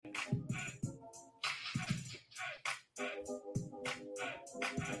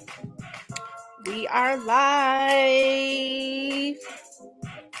We are live.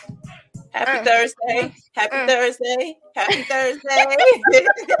 Happy Thursday. Happy Thursday. Happy Thursday.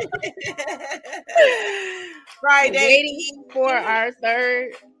 Friday. Waiting for our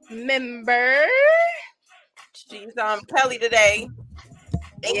third member. She's Kelly today.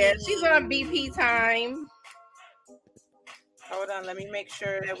 Yeah, she's on BP time. Hold on, let me make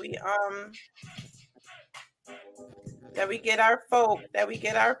sure that we get our folk.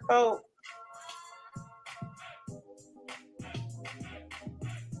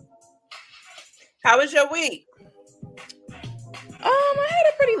 How was your week? I had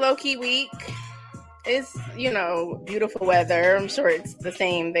a pretty low-key week. It's, beautiful weather. I'm sure it's the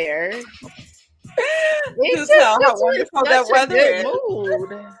same there. You tell how wonderful that weather is.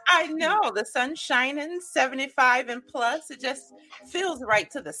 Mood. I know. The sun's shining, 75 and plus. It just feels right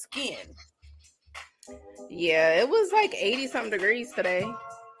to the skin. Yeah, it was like 80-something degrees today.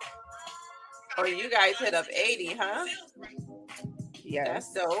 Oh, you guys hit up 80, huh? Yeah.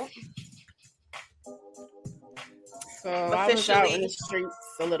 That's dope. So I was out in the streets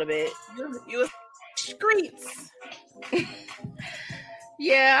a little bit. You were streets.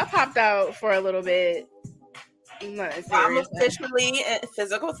 Yeah, I popped out for a little bit. I'm officially in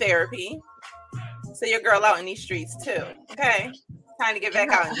physical therapy. So your girl out in these streets too. Okay. Time to get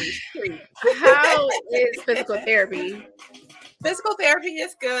back out in these streets. How is physical therapy? Physical therapy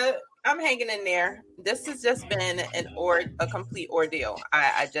is good. I'm hanging in there. This has just been a complete ordeal.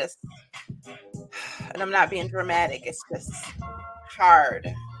 I just, and I'm not being dramatic. It's just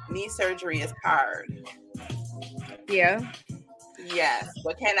hard. Knee surgery is hard. Yeah. Yes.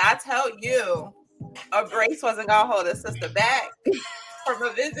 But can I tell you, a brace wasn't going to hold a sister back from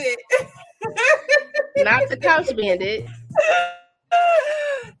a visit. Not the couch bandit.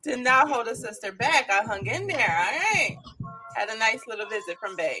 Did not hold a sister back. I hung in there. All right. Had a nice little visit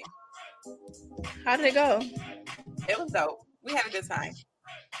from Bay. How did it go? It was dope. We had a good time.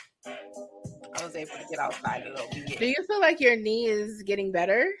 I was able to get outside a little bit. Do you feel like your knee is getting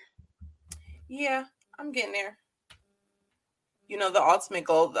better? Yeah, I'm getting there. The ultimate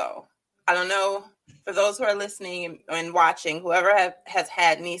goal, though. I don't know, for those who are listening and watching, whoever has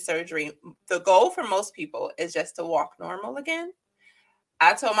had knee surgery, the goal for most people is just to walk normal again.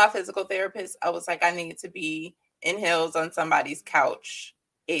 I told my physical therapist, I was like, I need to be in heels on somebody's couch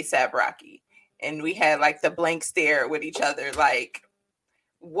ASAP Rocky. And we had like the blank stare with each other, like,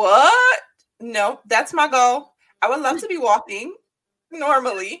 what? No, that's my goal. I would love to be walking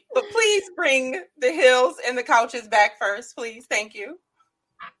normally, but please bring the heels and the couches back first, please. Thank you.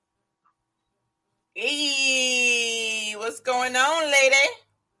 Hey, what's going on, lady?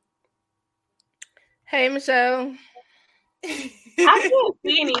 Hey, Michelle. I can't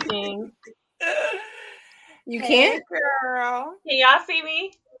see anything. You can't? Girl. Can y'all see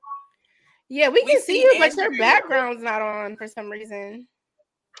me? Yeah, we can see you, but your background's not on for some reason.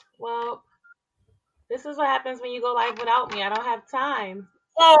 Well, this is what happens when you go live without me. I don't have time.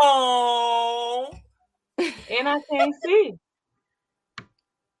 Oh. And I can't see.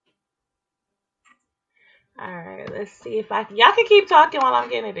 All right, let's see if I can. Y'all can keep talking while I'm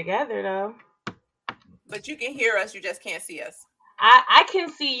getting it together, though. But you can hear us. You just can't see us. I can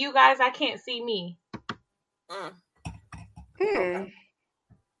see you guys. I can't see me.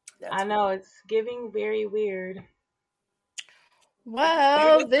 I know, it's giving very weird.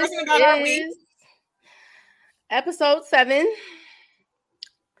 Well, this is episode 7.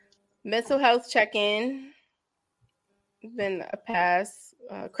 Mental health check-in. It's been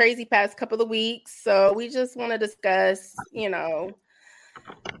a crazy past couple of weeks. So we just want to discuss,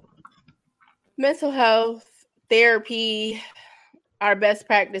 mental health, therapy, our best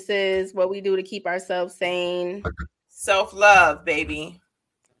practices, what we do to keep ourselves sane. Self-love, baby.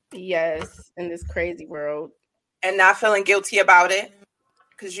 Yes, in this crazy world. And not feeling guilty about it.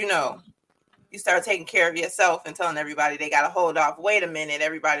 Because, you start taking care of yourself and telling everybody they got to hold off. Wait a minute.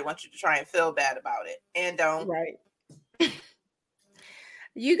 Everybody wants you to try and feel bad about it. And don't. Right.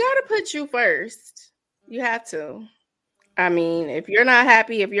 You got to put you first. You have to. I mean, if you're not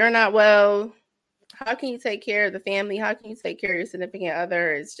happy, if you're not well, how can you take care of the family? How can you take care of your significant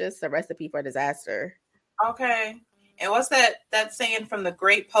other? It's just a recipe for disaster. Okay. And what's that saying from the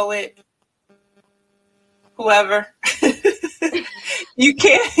great poet, whoever? You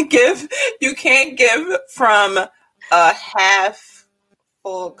can't give from a half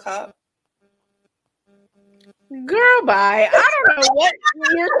full cup. Girl, bye. I don't know what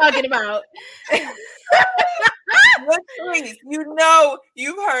you're talking about. Please,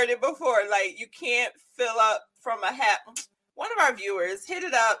 you've heard it before. Like, you can't fill up from a half. One of our viewers hit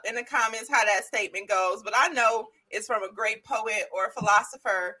it up in the comments how that statement goes, but I know it's from a great poet or a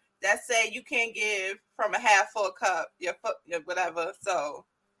philosopher that say you can't give from a half full cup, your whatever. So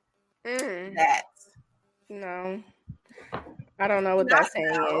that. No. I don't know what that saying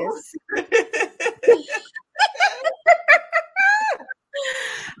is.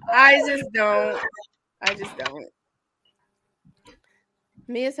 I just don't.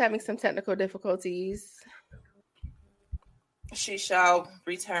 Mia's having some technical difficulties. She shall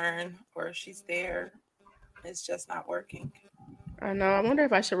return, or she's there. It's just not working. I know. I wonder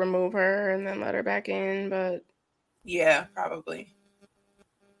if I should remove her and then let her back in, but yeah, probably.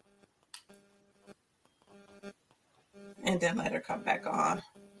 And then let her come back on.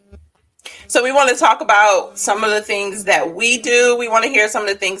 So we want to talk about some of the things that we do. We want to hear some of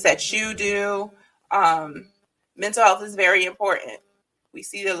the things that you do. Mental health is very important. We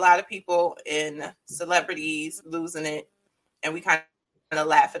see a lot of people in celebrities losing it, and we kind of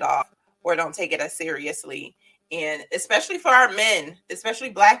laugh it off or don't take it as seriously. And especially for our men,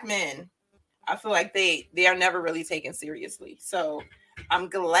 especially Black men, I feel like they are never really taken seriously. So I'm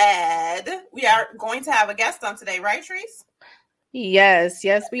glad we are going to have a guest on today, right, Treese? Yes,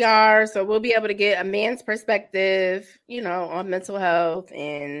 we are. So we'll be able to get a man's perspective, on mental health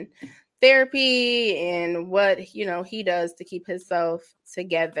and therapy and what, he does to keep himself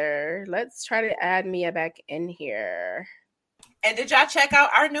together. Let's try to add Mia back in here. And did y'all check out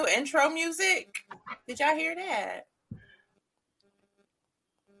our new intro music? Did y'all hear that?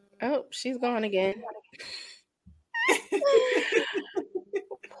 Oh, she's gone again.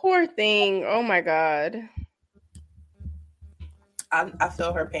 Poor thing. Oh my God. I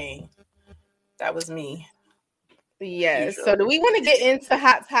feel her pain. That was me. Yes. So do we want to get into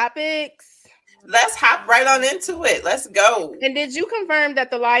hot topics? Let's hop right on into it. Let's go. And did you confirm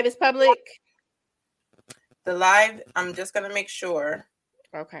that the live is public? The live, I'm just going to make sure.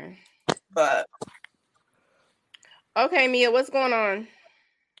 Okay. But. Okay, Mia, what's going on?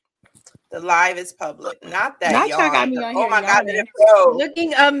 The live is public. Not that, Not y'all. got me on oh, here, my God.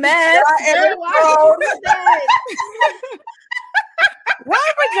 Looking a mess. Girl, why would you do that?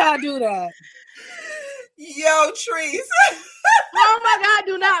 Why would y'all do that? Yo, Treese. Oh, my God.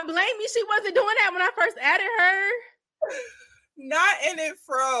 Do not blame me. She wasn't doing that when I first added her. Not and it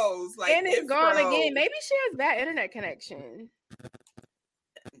froze. Like, and it's gone again. Maybe she has bad internet connection.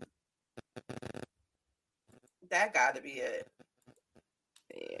 That got to be it.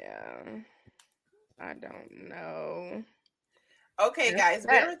 Yeah. I don't know. Okay, guys,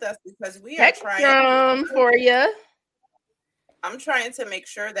 bear with us because we are trying for you. I'm trying to make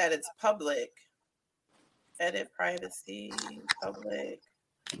sure that it's public. Edit privacy, public.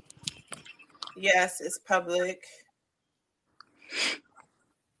 Yes, it's public.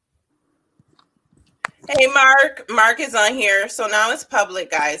 Hey, Mark. Mark is on here. So now it's public,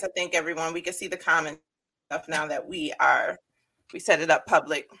 guys. I think everyone, we can see the comment stuff now that we set it up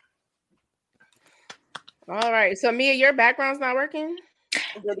public. All right. So Mia, your background's not working?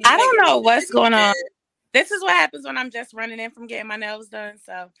 I don't know what's going on. This is what happens when I'm just running in from getting my nails done.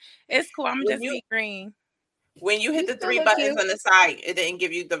 So it's cool. I'm just be green. When you hit the three buttons on the side, it didn't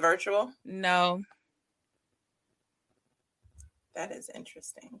give you the virtual? No. That is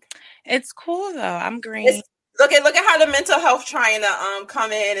interesting. It's cool though. I'm green. Look at how the mental health trying to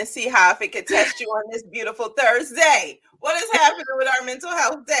come in and see how if it could test you on this beautiful Thursday. What is happening with our mental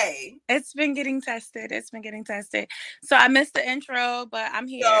health day? It's been getting tested. So I missed the intro, but I'm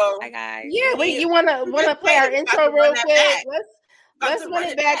here. Hi guys. Yeah, wait, you wanna play our intro real quick? Let's run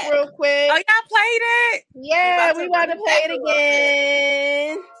it back real quick. Oh, y'all played it? Yeah, we want to play it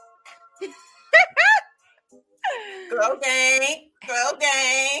again. Girl gang.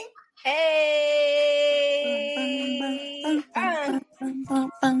 Hey.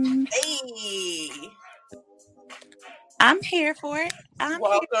 Hey. I'm here for it.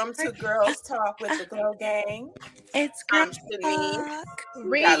 Welcome to Girls Talk with the Glow Gang. It's I'm Shanice.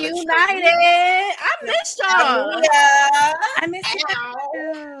 Reunited. I missed y'all. I missed you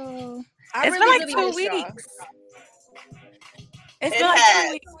too. It's been like 2 weeks. It's been like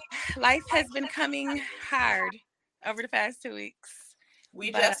 2 weeks. Life has been coming hard over the past 2 weeks. We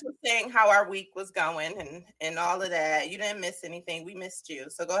just were saying how our week was going and all of that. You didn't miss anything. We missed you.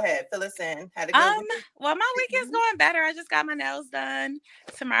 So go ahead, fill us in. Had a good week? Well, my week is going better. I just got my nails done.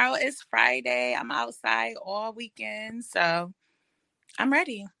 Tomorrow is Friday. I'm outside all weekend, so I'm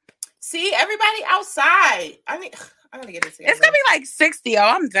ready. See, everybody outside. I mean, I gotta get it together. It's gonna be like 60. Oh,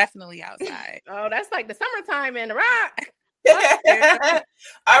 I'm definitely outside. Oh, that's like the summertime in the Rock.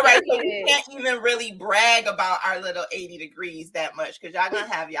 All right, so we can't even really brag about our little 80 degrees that much because y'all gonna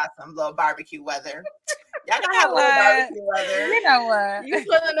have some little barbecue weather. Y'all gonna have a little barbecue weather. You know what? You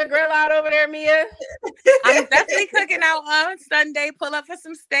pulling the grill out over there, Mia? I'm definitely cooking out on Sunday. Pull up for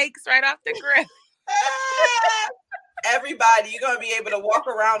some steaks right off the grill. Everybody, you're going to be able to walk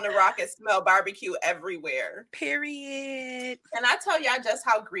around the Rock and smell barbecue everywhere. Period. And I tell y'all just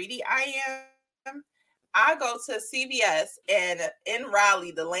how greedy I am. I go to CVS, and in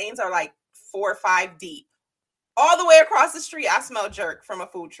Raleigh, the lanes are like 4 or 5 deep. All the way across the street, I smell jerk from a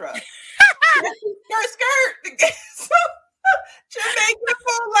food truck. Skirt. So, Jamaican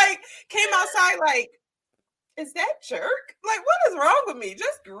food, like, came outside like, is that jerk? Like, what is wrong with me?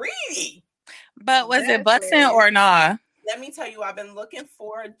 Just greedy. But was it busting or nah? Let me tell you, I've been looking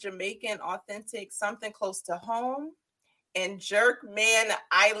for Jamaican authentic, something close to home, and Jerkman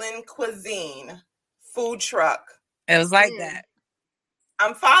Island Cuisine food truck. It was like that.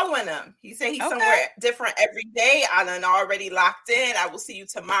 I'm following him. He said he's somewhere different every day. I done already locked in. I will see you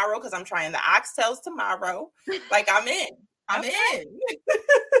tomorrow because I'm trying the oxtails tomorrow. Like, I'm in. I'm in. I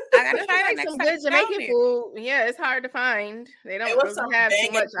gotta try that next some time. good Jamaican food. Yeah, it's hard to find. They don't really have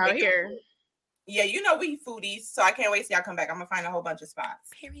too much out here. Food. Yeah, you know we foodies, so I can't wait till y'all come back. I'm gonna find a whole bunch of spots.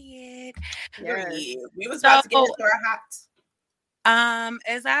 Period. Yes. We was about to get into our hot.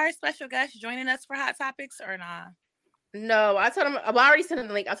 Is our special guest joining us for Hot Topics or not? No, I told him. I already sent him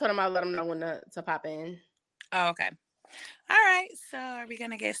the link. I told him I'll let him know when to pop in. Oh, okay. All right. So are we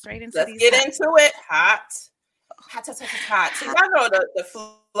gonna get straight into Let's get into it? Hot. So y'all know the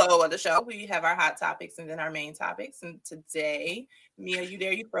flow of the show. We have our hot topics and then our main topics. And today, Mia, you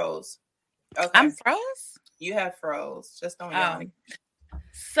there? You froze. Okay. I'm froze? You have froze. Just don't yell.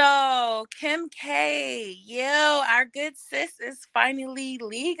 So Kim K, our good sis is finally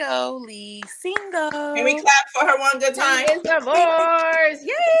legally single. Can we clap for her one good time? It's divorce.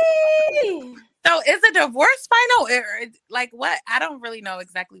 Yay! So is the divorce final? Or, like what? I don't really know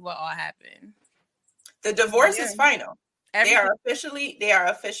exactly what all happened. The divorce is final. They are officially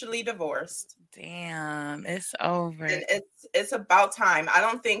divorced. Damn, it's over. And it's about time. I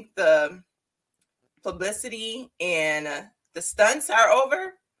don't think the publicity and the stunts are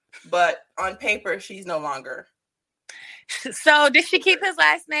over, but on paper, she's no longer. So did she keep his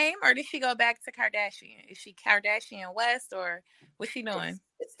last name or did she go back to Kardashian? Is she Kardashian West or what's she doing?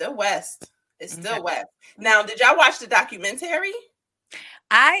 It's still West. It's still West. Now, did y'all watch the documentary?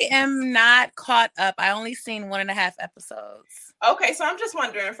 I am not caught up. I only seen 1.5 episodes. Okay, so I'm just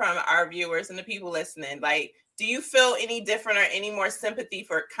wondering from our viewers and the people listening, like, do you feel any different or any more sympathy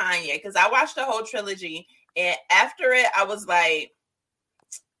for Kanye? Because I watched the whole trilogy, and after it, I was like,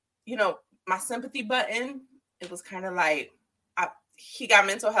 my sympathy button, it was kind of like, he got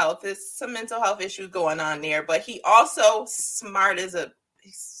mental health. There's some mental health issues going on there, but he also smart as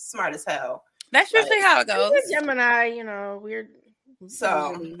hell. That's usually how it goes. Gemini, we're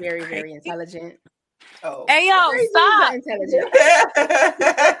really very, very intelligent. Oh, hey yo, stop! Intelligent.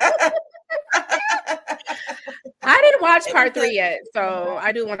 I didn't watch part 3 yet, so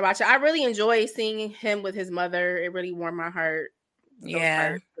I do want to watch it. I really enjoy seeing him with his mother. It really warmed my heart.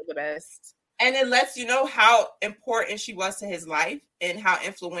 Yeah, the best. And it lets you know how important she was to his life and how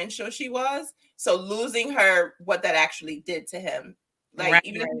influential she was. So losing her, what that actually did to him. Like,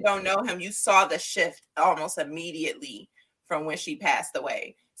 even if you don't know him, you saw the shift almost immediately from when she passed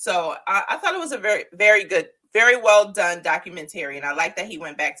away. So I thought it was a very, very good, very well done documentary. And I like that he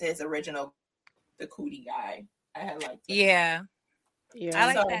went back to his original, the Cootie guy. I had liked it. Yeah.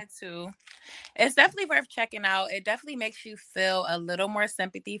 I like that too. It's definitely worth checking out. It definitely makes you feel a little more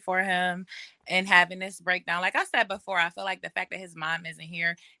sympathy for him and having this breakdown. Like I said before, I feel like the fact that his mom isn't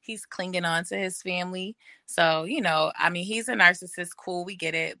here, he's clinging on to his family. So, he's a narcissist. Cool, we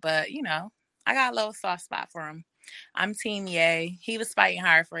get it. But, I got a little soft spot for him. I'm team yay. He was fighting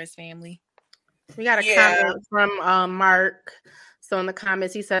hard for his family. We got a comment from Mark. So in the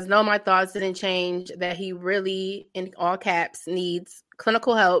comments, he says, no, my thoughts didn't change, that he really, in all caps, needs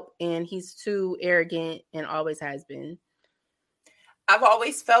clinical help, and he's too arrogant and always has been. I've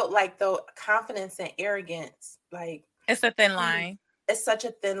always felt like, though, confidence and arrogance, like... It's a thin line. It's such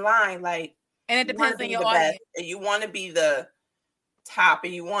a thin line, like... And it depends on your audience. And you want to be the top,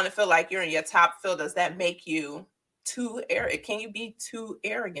 and you want to feel like you're in your top field. Does that make you too arrogant? Can you be too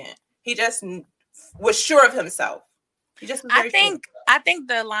arrogant? He just was sure of himself. I think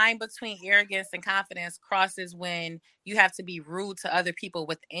the line between arrogance and confidence crosses when you have to be rude to other people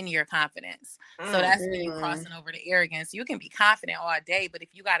within your confidence. So that's when you're crossing over to arrogance. You can be confident all day, but if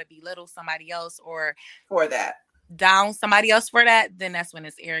you got to belittle somebody else or for that, down somebody else for that, then that's when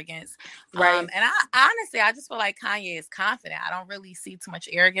it's arrogance. Right. And I just feel like Kanye is confident. I don't really see too much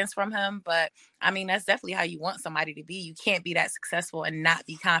arrogance from him, but that's definitely how you want somebody to be. You can't be that successful and not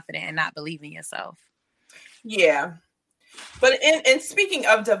be confident and not believe in yourself. Yeah. But in speaking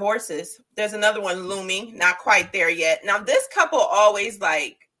of divorces, there's another one looming, not quite there yet. Now, this couple always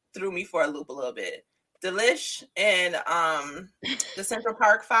like threw me for a loop a little bit. Delish and the Central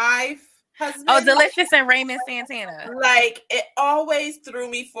Park Five husband. Oh, Delicious and Raymond Santana. Like, it always threw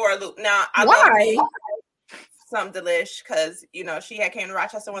me for a loop. Now, I love some Delish because, you know, she had came to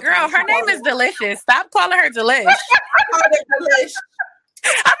Rochester one time. Girl, her name is Delicious. Stop calling her Delish. I called her Delish.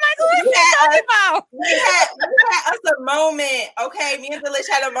 I'm like, who are you talking about? We had us a moment, okay? Me and Delish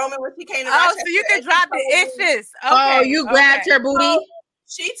had a moment when she came to Rochester. Oh, so you can drop the issues. Okay. Oh, you grabbed her booty?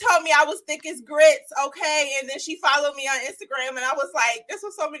 She told me I was thick as grits, okay? And then she followed me on Instagram, and I was like, this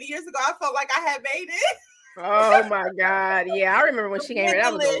was so many years ago, I felt like I had made it. Oh, my God. Yeah, I remember when she came here.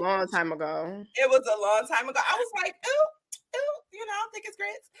 That was a long time ago. It was a long time ago. I was like, ooh, you know, thick as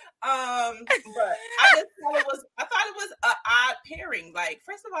grits. But I thought it was an odd pairing. Like,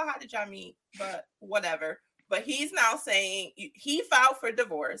 first of all, how did y'all meet? But whatever. But he's now saying he filed for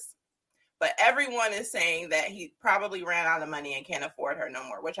divorce. But everyone is saying that he probably ran out of money and can't afford her no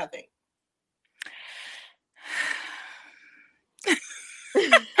more. Which I think.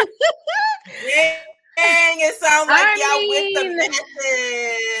 Dang, it sounds like y'all with the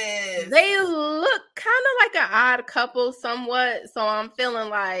messes. They look kind of like an odd couple somewhat. So I'm feeling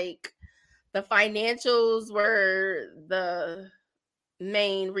like the financials were the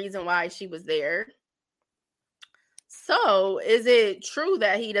main reason why she was there. So is it true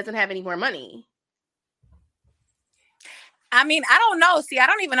that he doesn't have any more money? I mean, I don't know. See, I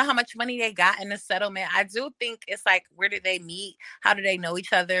don't even know how much money they got in the settlement. I do think it's like, where did they meet? How do they know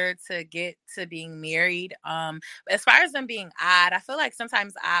each other to get to being married? As far as them being odd, I feel like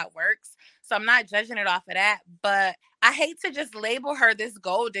sometimes odd works. So I'm not judging it off of that. But I hate to just label her this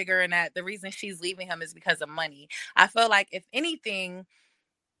gold digger and that the reason she's leaving him is because of money. I feel like, if anything,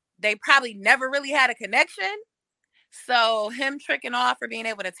 they probably never really had a connection. So him tricking off or being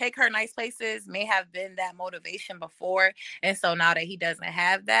able to take her nice places may have been that motivation before. And so now that he doesn't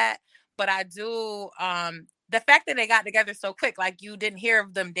have that, but I do, the fact that they got together so quick, like you didn't hear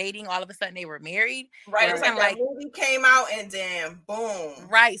of them dating, all of a sudden they were married. Right. It's like that movie came out and then boom.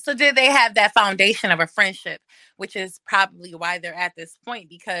 Right. So did they have that foundation of a friendship, which is probably why they're at this point,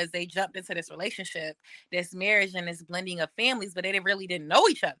 because they jumped into this relationship, this marriage and this blending of families, but they really didn't know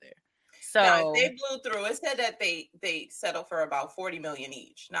each other. So now, they blew through. It said that they settled for about 40 million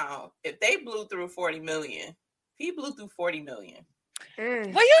each. Now, if they blew through 40 million, if he blew through 40 million. Well,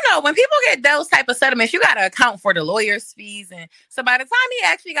 you know, when people get those type of settlements, you got to account for the lawyer's fees. And so by the time he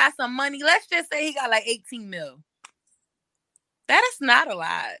actually got some money, let's just say he got like 18 mil. That is not a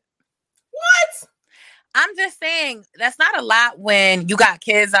lot. What? I'm just saying that's not a lot when you got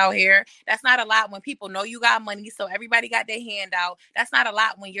kids out here. That's not a lot when people know you got money, so everybody got their hand out. That's not a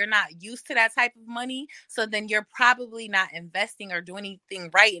lot when you're not used to that type of money. So then you're probably not investing or doing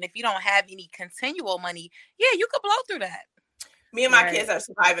anything right. And if you don't have any continual money, yeah, you could blow through that. Me and my kids are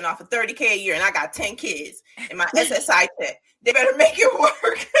surviving off of $30K a year, and I got 10 kids in my SSI check. They better make it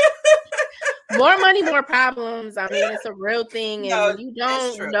work. More money, more problems. I mean, it's a real thing. And when you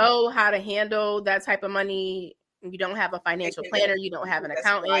don't know how to handle that type of money, you don't have a financial planner, you don't have an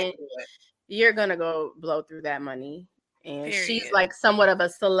accountant, you're going to go blow through that money. And she's like somewhat of a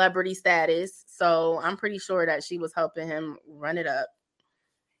celebrity status. So I'm pretty sure that she was helping him run it up.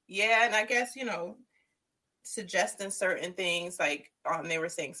 Yeah. And I guess, you know, suggesting certain things, like they were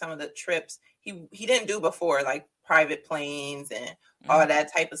saying some of the trips he didn't do before, like private planes and all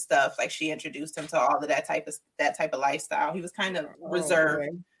that type of stuff. Like she introduced him to all of that type of lifestyle. He was kind of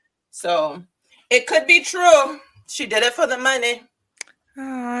reserved. So it could be true. She did it for the money.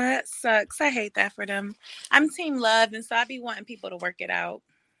 Oh, that sucks. I hate that for them. I'm team love, and so I be wanting people to work it out.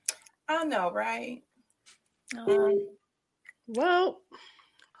 I know, right? Well,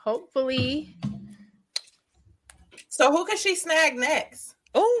 hopefully. So who could she snag next?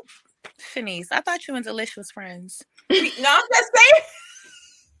 Oh, Shanice, I thought you and Delish was friends. No, I'm just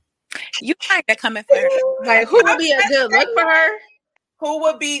saying. You kind of coming for her. Like, who would be a good look for her? Who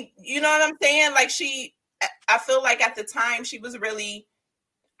would be, you know what I'm saying? Like I feel like at the time she was really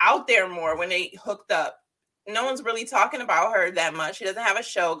out there more when they hooked up. No one's really talking about her that much. She doesn't have a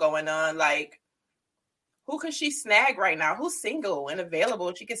show going on. Like, who could she snag right now? Who's single and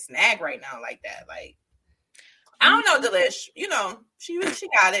available? She could snag right now like that. Like, I don't know, Delish. You know, she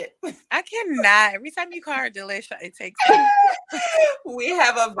got it. I cannot. Every time you call her Delish, it takes. We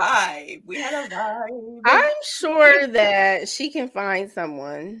have a vibe. We had a vibe. I'm sure that she can find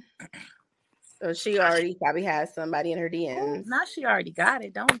someone. Or she already probably has somebody in her DMs. Now she already got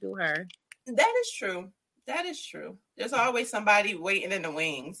it. Don't do her. That is true. That is true. There's always somebody waiting in the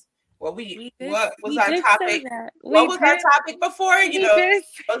wings. What was our topic? What was our topic before? You know,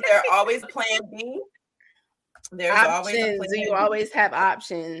 was there always a plan B? There's options. Always a plan. Do you always have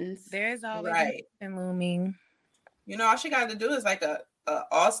options? There's always an looming. You know, all she got to do is like a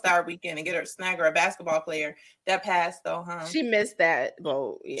all-star weekend and get her snag her a basketball player. That passed though, huh? She missed that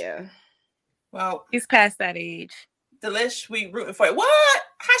vote. Yeah. Well, he's past that age. Delish, we rooting for it. What?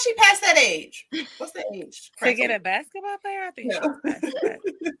 How she passed that age? What's the age? To get a basketball player? I think she's past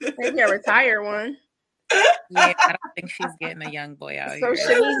that. Maybe a retired one. Yeah, I don't think she's getting a young boy out here.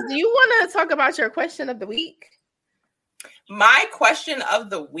 So, Shanice, do you want to talk about your question of the week? My question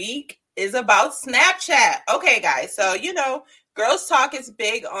of the week is about Snapchat. Okay, guys. So, you know, Girls Talk is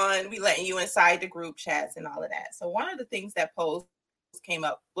big on we letting you inside the group chats and all of that. So one of the things that post came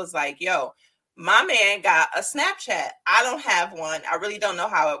up was like, yo, my man got a Snapchat. I don't have one. I really don't know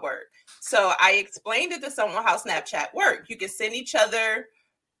how it works. So I explained it to someone how Snapchat works. You can send each other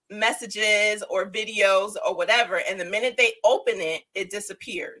messages or videos or whatever. And the minute they open it, it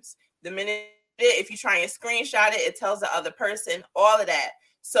disappears. The minute, if you try and screenshot it, it tells the other person, all of that.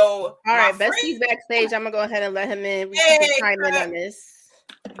 So, all right, Bestie's backstage. I'm going to go ahead and let him in. We can chime in on this.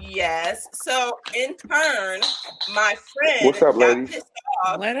 Yes. So, in turn, my friend. What's up, ladies?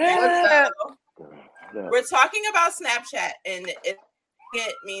 What up? We're talking about Snapchat, and it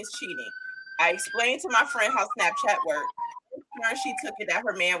means cheating. I explained to my friend how Snapchat works. She took it that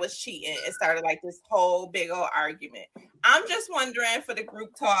her man was cheating and started like this whole big old argument. I'm just wondering, for the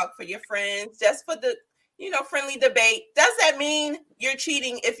group talk, for your friends, just for the, you know, friendly debate, does that mean you're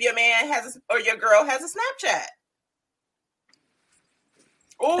cheating if your man has or your girl has a Snapchat?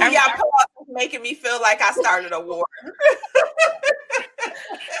 Oh, yeah, pause, making me feel like I started a war.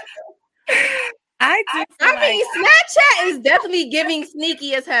 I mean, Snapchat is definitely giving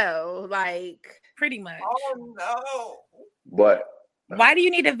sneaky as hell. Like, pretty much. Oh no. But why do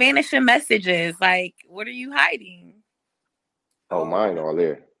you need to vanish your messages? Like, what are you hiding? Oh, mine all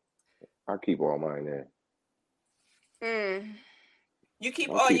there. I keep all mine there. You keep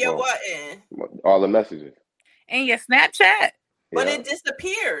all your what in? All the messages. And your Snapchat? But it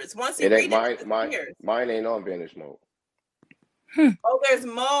disappears. Once you read it, mine ain't on vanish mode. Oh, there's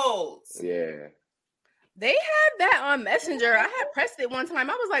modes. Yeah. They had that on Messenger. I had pressed it one time.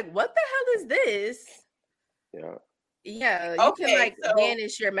 I was like, what the hell is this? Yeah. Yeah, you can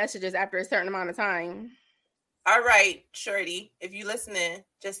vanish your messages after a certain amount of time. All right, Shorty, if you listening,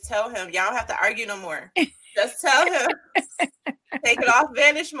 just tell him. Y'all don't have to argue no more. Just tell him. Take it off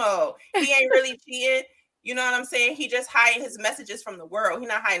vanish mode. He ain't really cheating. You know what I'm saying? He just hiding his messages from the world. He's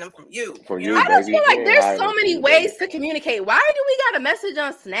not hiding them from you. I just feel like there's so many ways to communicate. Why do we got a message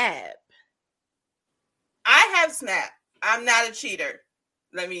on Snap? I have Snap. I'm not a cheater.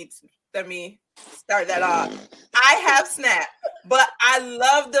 Let me start that off. I have Snap, but I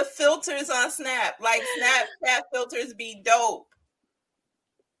love the filters on Snap. Like Snapchat filters be dope.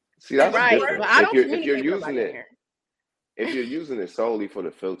 See, that's right. But if you're using it, if you're using it solely for the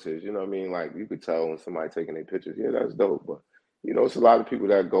filters, you know what I mean? Like, you could tell when somebody taking their pictures. Yeah, that's dope. But, you know, it's a lot of people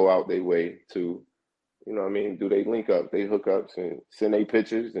that go out their way to, you know what I mean, do they link up, they hook ups and send their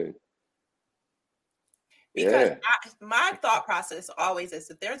pictures. And because my thought process always is,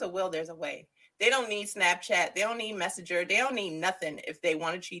 if there's a will, there's a way. They don't need Snapchat. They don't need Messenger. They don't need nothing. If they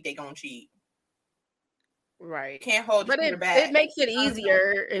want to cheat, they going to cheat. Right. Can't hold but your back. It makes it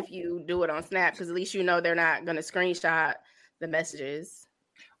easier if you do it on Snap, because at least you know they're not going to screenshot the messages.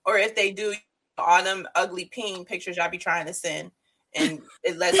 Or if they do, all them ugly peen pictures y'all be trying to send, and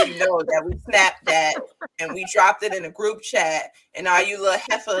it lets you know that we snapped that and we dropped it in a group chat, and all you little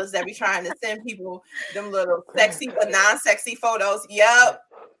heifers that be trying to send people them little sexy but non-sexy photos. Yep.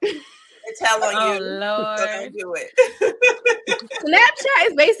 Tell on you. Lord. So don't do it. Snapchat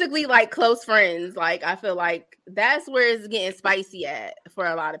is basically like close friends. Like, I feel like that's where it's getting spicy at for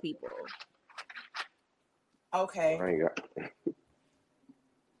a lot of people. Okay.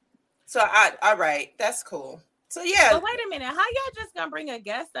 So all right, that's cool. So yeah. But wait a minute, how y'all just gonna bring a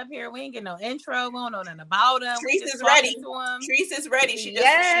guest up here? We ain't get no intro, we don't know nothing about him. Treese is ready. Treese is ready. She just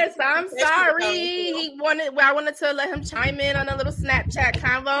I'm sorry. I wanted to let him chime in on a little Snapchat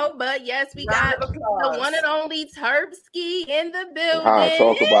convo, but yes, we got the one and only Turbsky in the building.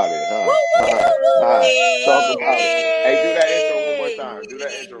 Talk about it. Talk about it. Hey, do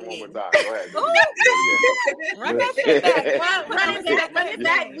that intro one more time. Go ahead. Run it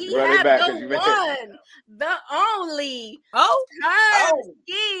back. We have the one, the only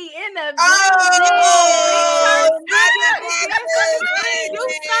Turbsky in the building.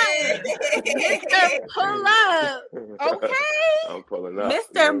 Mr. Pull up. Okay. I'm pulling up.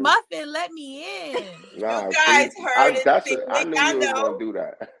 Mr. Muffin, let me in. Nah, you guys heard it. I knew you were going to do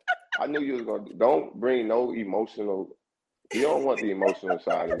that. I knew you was going to. Don't bring no emotional. You don't want the emotional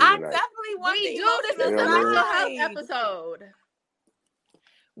side of me I tonight. definitely want We the do. This is a mental health episode.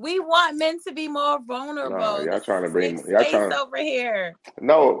 We want men to be more vulnerable. No, y'all this trying to bring space over here.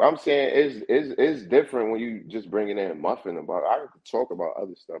 No, I'm saying it's different when you just bringing in Muffin about. I could talk about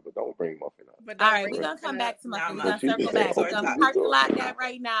other stuff, but don't bring Muffin up. All right, we're gonna come back to Muffin. We're gonna circle back. We're gonna park the lot that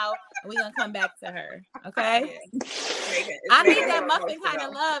right now, and we're gonna come back to her. Okay. I need that Muffin kind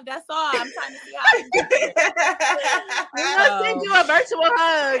of love. That's all. I'm trying to see how I can get it. We're gonna send you a virtual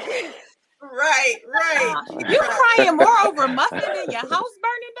hug. Right. You crying more over Muffin than your house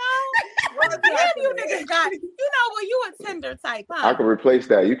burning down? Well, damn, you niggas got. Well, you a Tinder type, huh? I can replace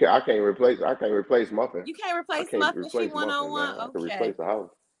that. I can't replace Muffin. You can't replace Muffin. She 1-on-1. I can replace the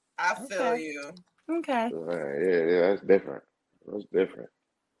house. I feel you. Okay. Yeah, that's different. That's different.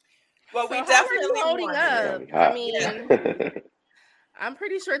 Well, we definitely holding up. I mean, I'm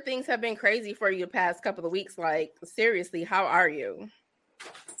pretty sure things have been crazy for you the past couple of weeks. Like, seriously, how are you?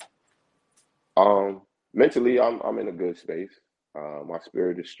 Mentally, I'm in a good space. My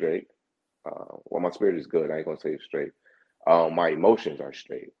spirit is straight. Well, my spirit is good. I ain't gonna say it's straight. My emotions are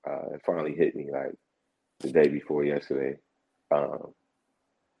straight. It finally hit me like the day before yesterday.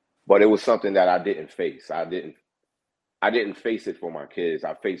 But it was something that I didn't face. I didn't face it for my kids.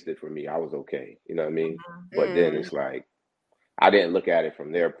 I faced it for me. I was okay. You know what I mean? But then it's like I didn't look at it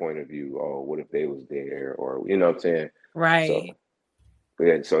from their point of view. Oh, what if they was there? Or you know what I'm saying? Right.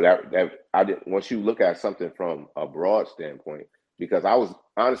 So that I didn't. Once you look at something from a broad standpoint, because I was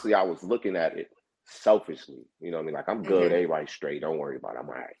looking at it selfishly. You know what I mean? Like I'm good. Everybody's straight. Don't worry about it. I'm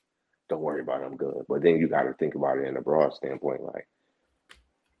all right. Don't worry about it. I'm good. But then you got to think about it in a broad standpoint. Like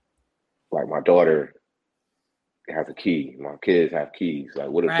my daughter has a key. My kids have keys. Like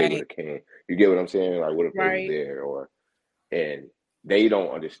what if they would have came? You get what I'm saying? Like what if they was there? And they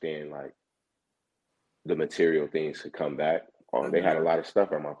don't understand like the material things to come back. They had a lot of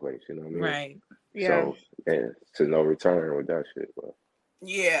stuff at my place, you know what I mean? Right. Yeah. So, and to no return with that shit. But.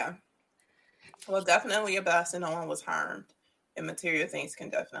 Yeah. Well, definitely a blessing. No one was harmed. And material things can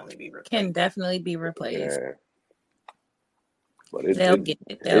definitely be replaced. Yeah. But they'll get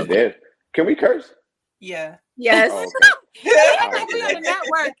it. Can we curse? Yeah. Yes. Oh, okay. Like we on the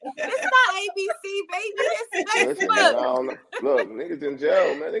network. This is not ABC, baby. This is Facebook. Look, niggas in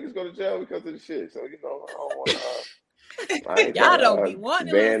jail, man. Niggas go to jail because of the shit. So, I don't want to... Y'all don't be wanting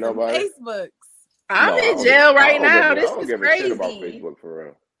to listen to Facebooks. I'm in jail right now. This is crazy. I don't give a shit about Facebook for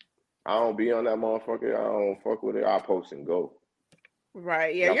real. I don't be on that motherfucker. I don't fuck with it. I post and go.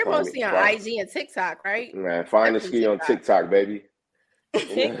 Right. Yeah, you're mostly on IG and TikTok, right? Man, find the ski on TikTok, baby.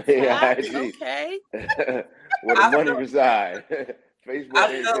 TikTok, okay. Where the money reside. Facebook.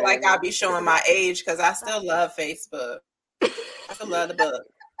 I feel like I'll be showing my age because I still love Facebook. I still love the book.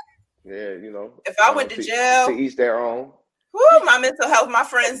 Yeah, if I went to jail, to each their own. Woo, my mental health. My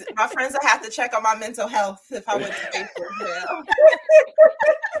friends will have to check on my mental health if I went to Facebook jail.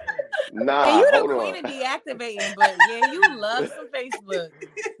 Nah, and you the queen of deactivating, but yeah, you love some Facebook.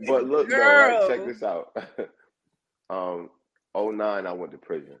 But look, girl, check this out. 2009, I went to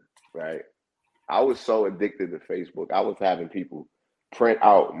prison. Right, I was so addicted to Facebook. I was having people print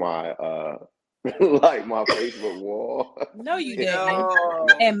out my like my Facebook wall. No, you didn't.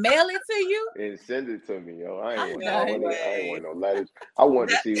 And mail it to you? And send it to me, yo. I ain't want no letters. I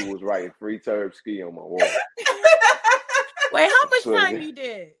wanted to see who was writing Free Turb Ski on my wall. Wait, how much time you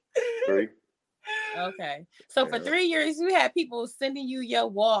did? 3. Okay. So for 3 years, you had people sending you your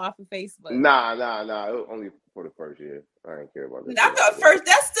wall off of Facebook. Nah. It was only for the first year. I didn't care about that. Not the first.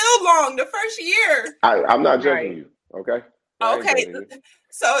 That's still long. The first year. I'm not judging you, okay? Okay,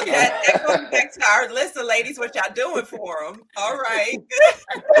 so that goes back to our list of ladies, what y'all doing for them. All right.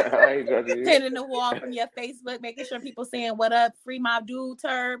 I ain't judging you. Pinning the wall from your Facebook, making sure people saying, what up, free my dude,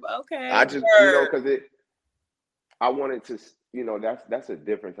 Turb. Okay. I just, because I wanted to, that's a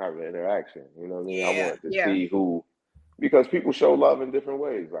different type of interaction. You know what I mean? I wanted to see who, because people show love in different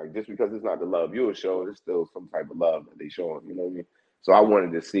ways. Like, just because it's not the love you'll show, it's still some type of love that they showing, you know what I mean? So I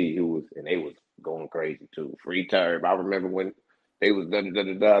wanted to see who was, and they was going crazy too. Free Turb. I remember when they was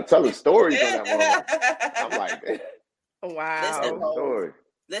telling stories on that moment. I'm like, wow.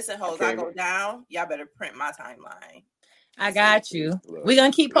 Listen, hoes, I go down. Y'all better print my timeline. I got you. We're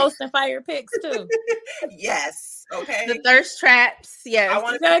gonna keep posting fire pics too. Yes. Okay. The thirst traps. Yes. I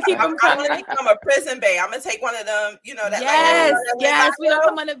want to keep them coming. I'm gonna become a prison bae. I'm gonna take one of them. That. Yes. We're gonna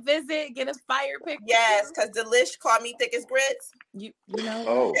come on a visit. Get a fire pic. Yes, because Delish called me thick as grits. You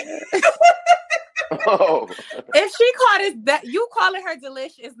know. Oh. If she called it that, you calling her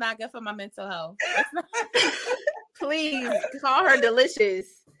Delish is not good for my mental health. Please call her delicious.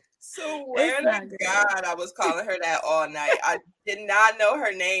 Swear to God, I was calling her that all night. I did not know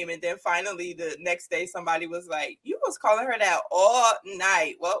her name. And then finally the next day somebody was like, you was calling her that all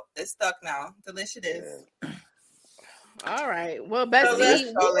night. Well, it's stuck now. Delicious. All right. Well, Betsy,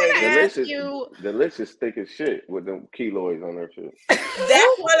 we want to ask you. Delicious thick as shit with them keloids on her shit.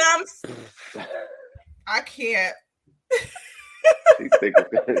 That's what I can't. She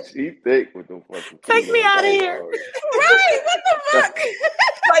thick with them fucking keloids. Take me out of here. Right? What the fuck?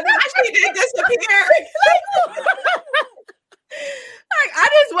 Like, she did disappear. Like, I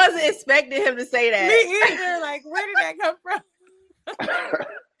just wasn't expecting him to say that. Me either. Like, where did that come from?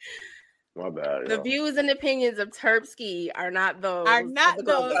 My bad. The views and opinions of Terpsky are not those.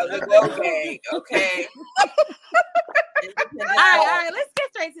 Okay. Okay. All right. Let's get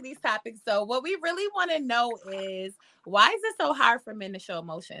straight to these topics. So, what we really want to know is, why is it so hard for men to show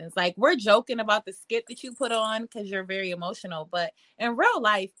emotions? Like, we're joking about the skit that you put on because you're very emotional, but in real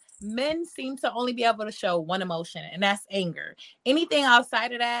life, men seem to only be able to show one emotion, and that's anger. Anything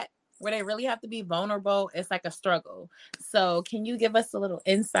outside of that, where they really have to be vulnerable, it's like a struggle. So can you give us a little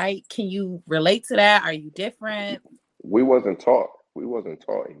insight? Can you relate to that? Are you different? We wasn't taught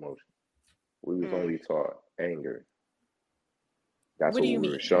emotion. We was only taught anger. That's what we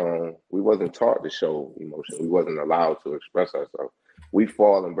were shown. We wasn't taught to show emotion. We wasn't allowed to express ourselves. We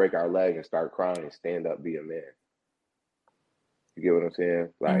fall and break our leg and start crying and stand up, be a man. You get what I'm saying?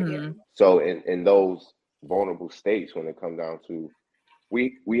 Like, so in those vulnerable states, when it comes down to,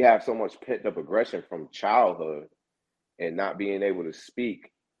 we have so much pent up aggression from childhood and not being able to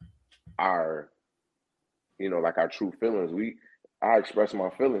speak our, like our true feelings. I express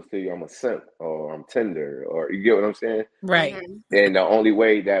my feelings to you. I'm a simp, or I'm tender, or you get what I'm saying? Right. And the only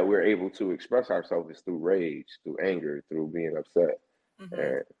way that we're able to express ourselves is through rage, through anger, through being upset.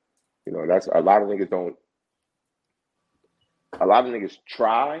 And, that's a lot of niggas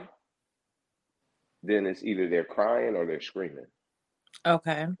try, then it's either they're crying or they're screaming.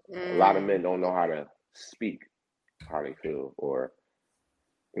 Okay. A lot of men don't know how to speak how they feel, or,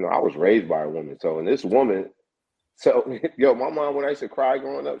 I was raised by a woman. So, and this woman, my mom, when I used to cry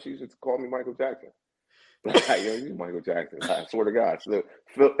growing up, she used to call me Michael Jackson. Like, you Michael Jackson. I swear to God. Phil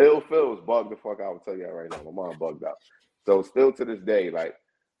was bugged the fuck out. I'll tell you that right now. My mom bugged out. So still to this day, like,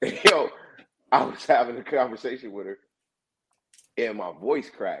 I was having a conversation with her and my voice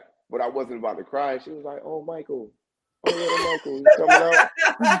cracked, but I wasn't about to cry. She was like, "Oh, Michael. Oh, Michael, you coming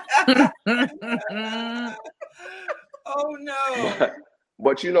out?" Oh, no.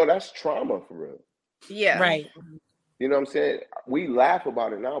 But that's trauma for real. Yeah. Right. You know what I'm saying? We laugh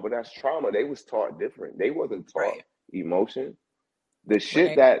about it now, but that's trauma. They was taught different. They wasn't taught emotion. The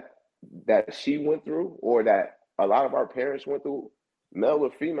shit that she went through, or that a lot of our parents went through, male or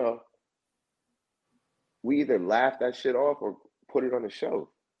female, we either laugh that shit off or put it on the shelf.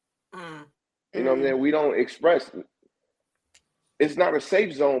 You know what I'm saying? We don't express. It's not a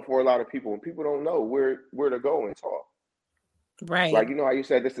safe zone for a lot of people, and people don't know where to go and talk. Right. Like, how you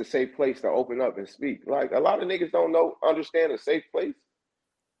said this is a safe place to open up and speak. Like, a lot of niggas don't understand a safe place.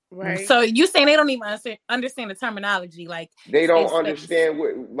 Right. So you saying they don't even understand the terminology, like they don't understand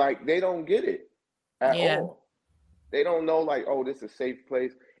what, like, they don't get it at all. They don't know, like, oh, this is a safe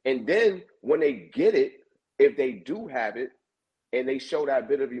place. And then when they get it, if they do have it, and they show that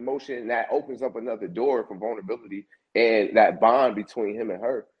bit of emotion, that opens up another door for vulnerability and that bond between him and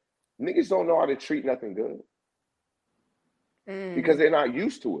her. Niggas don't know how to treat nothing good. Because they're not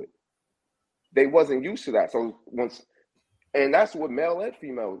used to it. They wasn't used to that. So and that's what male and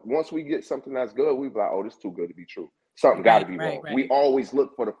female, once we get something that's good, we be like, oh, this is too good to be true. Something got to be wrong. Right. We always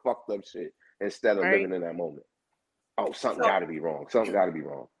look for the fucked up shit instead of living in that moment. Oh, something got to be wrong. Something got to be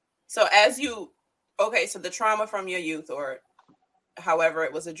wrong. So so the trauma from your youth, or however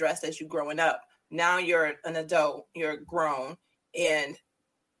it was addressed as you growing up, now you're an adult, you're grown, and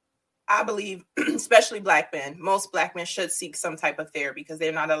I believe, especially Black men, most Black men should seek some type of therapy because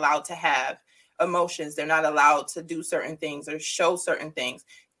they're not allowed to have emotions. They're not allowed to do certain things or show certain things.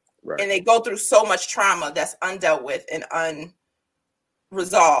 Right. And they go through so much trauma that's undealt with and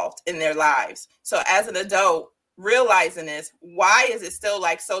unresolved in their lives. So as an adult, realizing this, why is it still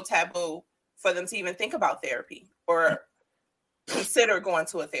like so taboo for them to even think about therapy or consider going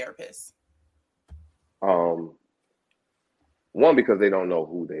to a therapist? One, because they don't know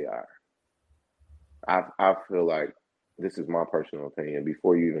who they are. I feel like, this is my personal opinion,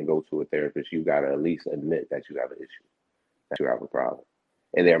 before you even go to a therapist, you got to at least admit that you have an issue, that you have a problem.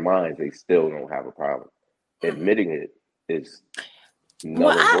 In their minds, they still don't have a problem. Admitting it is we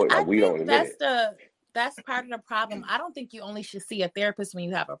don't admit it. that's part of the problem. I don't think you only should see a therapist when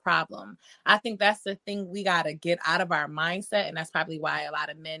you have a problem. I think that's the thing we got to get out of our mindset. And that's probably why a lot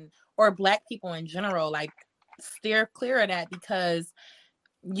of men or Black people in general, like, steer clear of that, because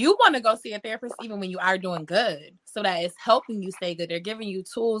you want to go see a therapist even when you are doing good, so that it's helping you stay good. They're giving you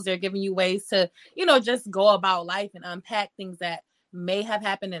tools. They're giving you ways to, just go about life and unpack things that may have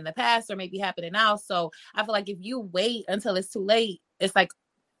happened in the past or maybe happening now. So I feel like if you wait until it's too late, it's like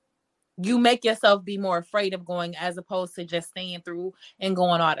you make yourself be more afraid of going, as opposed to just staying through and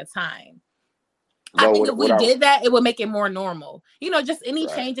going all the time. I think if we did that, it would make it more normal. Just any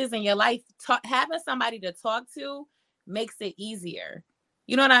changes in your life, having somebody to talk to makes it easier.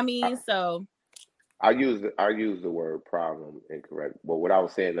 You know what I mean? So I use the word problem incorrect. But what I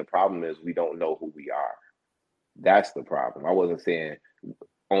was saying, the problem is we don't know who we are. That's the problem. I wasn't saying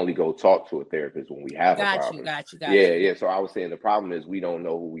only go talk to a therapist when we have a problem. Got you. Yeah. So I was saying the problem is we don't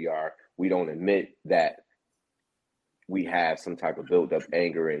know who we are. We don't admit that we have some type of built up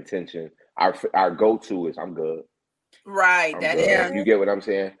anger and tension. Our go-to is I'm good. Right. You get what I'm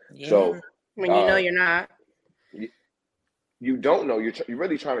saying? Yeah. So when you're not. You don't know. You're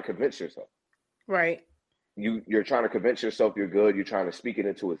really trying to convince yourself. Right. You're trying to convince yourself you're good. You're trying to speak it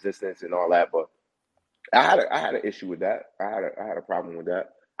into existence and all that. But I had an issue with that. I had a problem with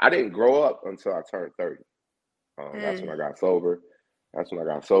that. I didn't grow up until I turned 30. That's when I got sober.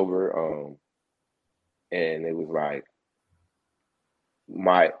 And it was like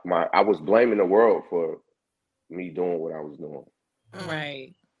I was blaming the world for me doing what I was doing.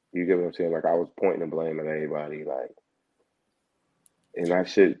 Right. You get what I'm saying? Like, I was pointing and blaming everybody, like, and that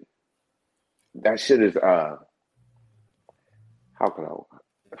shit is how can I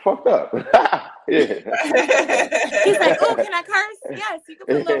fucked up. Yeah. He's like, oh, can I curse? Yes, you can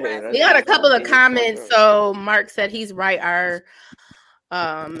put a little rest. We got a couple of comments. So Mark said he's right. Our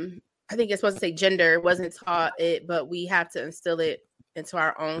I think it's supposed to say gender wasn't taught it, but we have to instill it into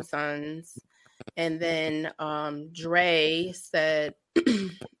our own sons. And then Dre said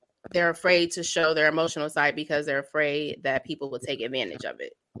they're afraid to show their emotional side because they're afraid that people will take advantage of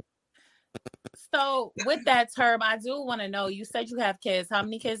it. So with that term, I do want to know, you said you have kids. How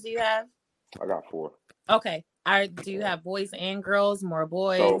many kids do you have? I got 4. Okay. Do you have boys and girls, more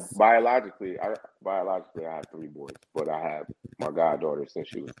boys? So biologically I have 3 boys, but I have my goddaughter since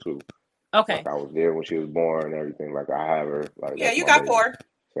she was 2. Okay. Like, I was there when she was born and everything. Like, I have her. Like, yeah, you got baby. 4.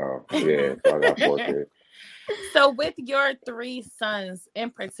 So yeah, so I got 4 kids. So with your 3 sons in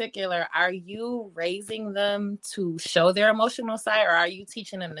particular, are you raising them to show their emotional side, or are you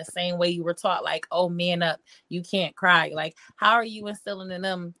teaching them the same way you were taught, like, oh, man up, you can't cry? Like, how are you instilling in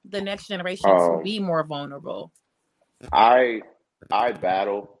them the next generation to be more vulnerable? I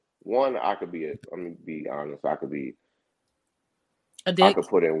battle. One, I could be be honest, I could be a dick? I could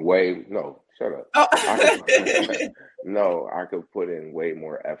put in way no, shut up. Oh. I could put in way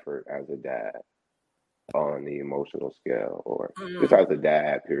more effort as a dad on the emotional scale, or just as a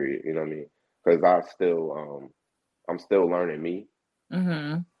dad, period. You know what I mean? Because I'm still learning me,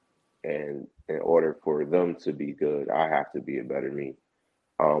 and in order for them to be good, I have to be a better me.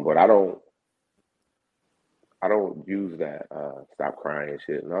 But I don't use that stop crying and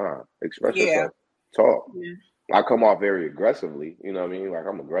shit. Nah, express yourself, talk. Yeah. I come off very aggressively. You know what I mean? Like,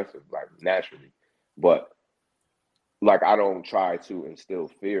 I'm aggressive, like, naturally, but like, I don't try to instill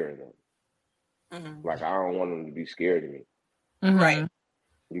fear in them. Like, I don't want them to be scared of me. Right.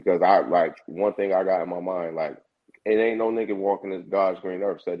 Because one thing I got in my mind, like, it ain't no nigga walking this God's green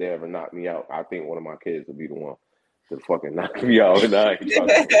earth said they ever knock me out. I think one of my kids will be the one to fucking knock me out. And I ain't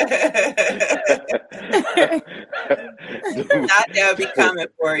not they'll be coming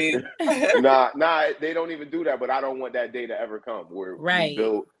for you. Nah, they don't even do that, but I don't want that day to ever come where we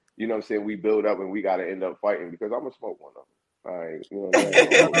build, you know what I'm saying, we build up and we got to end up fighting, because I'm going to smoke one of them. All right, you know what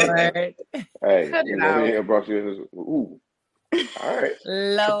I mean? Hey, you know what I mean? Brought you in this, ooh. All right.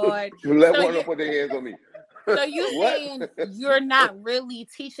 Lord. Let one of them put their hands on me. So you saying you're not really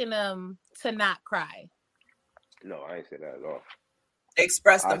teaching them to not cry? No, I ain't say that at all.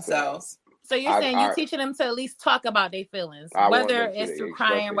 Express themselves. So you're saying you're teaching them to at least talk about their feelings, whether it's through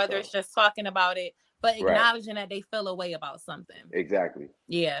crying, whether it's just talking about it, but acknowledging that they feel a way about something. Exactly.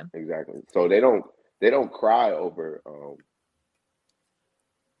 Yeah. Exactly. So they don't cry over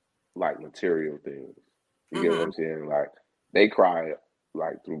like material things. You get what I'm saying? Like, they cry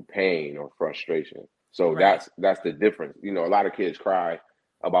like through pain or frustration. So that's the difference. You know, a lot of kids cry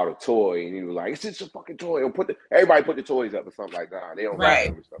about a toy, and you're like, it's just a fucking toy. Or everybody put the toys up or something like that. They don't cry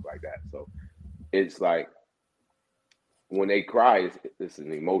over stuff like that. So it's like, when they cry, it's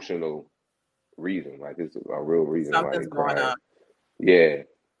an emotional reason. Like, it's a real reason. Something's why they cry. going on. Yeah.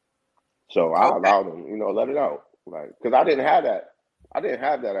 So I allowed them, you know, let it out. Like, because I didn't have that. I didn't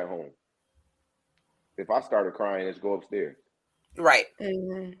have that at home. If I started crying, just go upstairs. Right.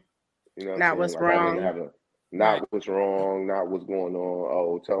 Mm-hmm. You know, not what's wrong. I didn't have what's wrong, not what's going on.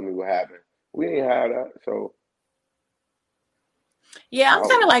 Oh, tell me what happened. We didn't have that. So yeah, I'm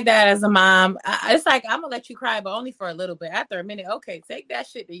kind of like that as a mom. It's like, I'm gonna let you cry, but only for a little bit. After a minute, okay, take that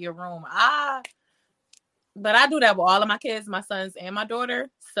shit to your room. But I do that with all of my kids, my sons and my daughter.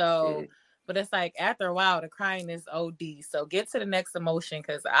 So, but it's like after a while, the crying is OD. So get to the next emotion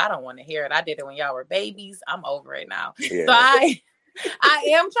because I don't want to hear it. I did it when y'all were babies. I'm over it now. Yeah. So I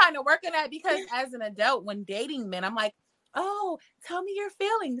am trying to work on that because as an adult, when dating men, I'm like, oh, tell me your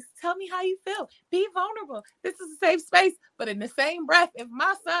feelings. Tell me how you feel. Be vulnerable. This is a safe space. But in the same breath, if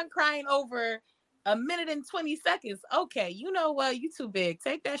my son crying over a minute and 20 seconds, okay, you know what? You too big.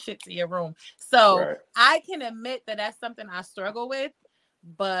 Take that shit to your room. So I can admit that that's something I struggle with,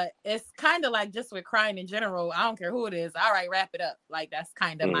 but it's kind of like just with crying in general. I don't care who it is. All right, wrap it up. Like that's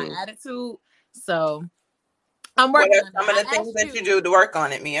kind of my attitude. So I'm working on some of the things that you do to work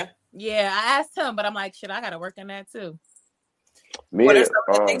on it, Mia. Yeah, I asked him, but I'm like, shit, I got to work on that too. Mia, what are some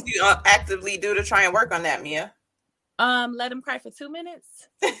of the things you actively do to try and work on that, Mia? Let him cry for 2 minutes.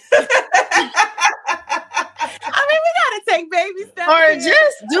 I mean, we gotta take baby steps. Or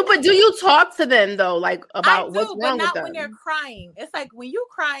just but do you talk to them though, like about what's wrong with them? But not when they're crying. It's like when you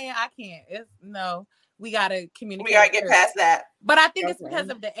crying, I can't. We gotta communicate. We gotta get past that. But I think it's because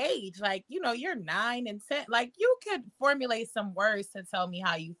of the age. Like, you know, you're 9 and 10. Like, you could formulate some words to tell me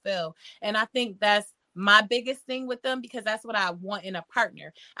how you feel. And I think that's my biggest thing with them because that's what I want in a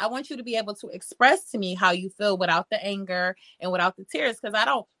partner. I want you to be able to express to me how you feel without the anger and without the tears.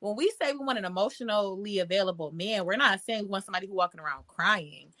 Because when we say we want an emotionally available man, we're not saying we want somebody who's walking around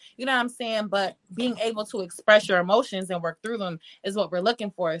crying. You know what I'm saying? But being able to express your emotions and work through them is what we're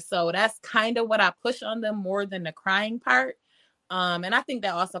looking for. So that's kind of what I push on them more than the crying part. And I think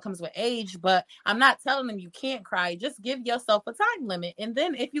that also comes with age, but I'm not telling them you can't cry. Just give yourself a time limit. And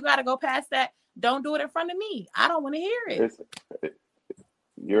then if you got to go past that, don't do it in front of me. I don't want to hear it.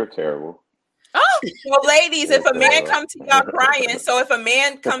 You're terrible. Oh, well, ladies, if a man comes to y'all crying, so if a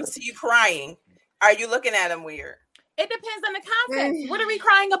man comes to you crying, are you looking at him weird? It depends on the context. What are we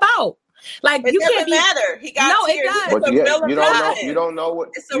crying about? Like it doesn't matter. He got tears. It does. But you don't know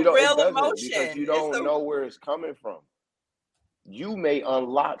what it's a real emotion because you don't know where it's coming from. You may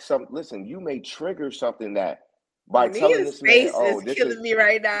unlock something. Listen, you may trigger something that by telling this man, "Oh, this killing me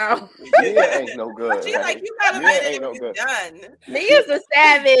right now." Mia ain't no good. She's like, you gotta admit it when you're done. Mia's a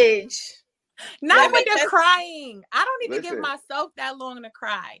savage. Not when they're crying. I don't even give myself that long to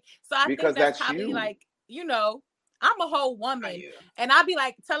cry. So I think that's probably you. Like, you know, I'm a whole woman. And I'll be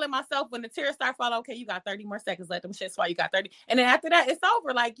like telling myself when the tears start falling, okay, you got 30 more seconds. Let them shit swallow. You got 30. And then after that, it's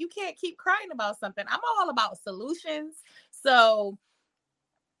over. Like, you can't keep crying about something. I'm all about solutions. So,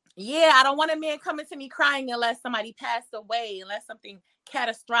 yeah, I don't want a man coming to me crying unless somebody passed away, unless something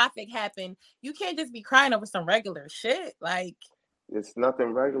catastrophic happened. You can't just be crying over some regular shit. Like, it's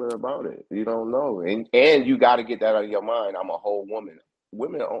nothing regular about it. You don't know. And you got to get that out of your mind. I'm a whole woman.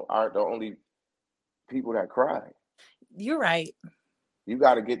 Women aren't the only people that cry. You're right. You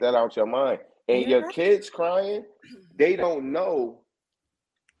got to get that out your mind. And your kids crying, they don't know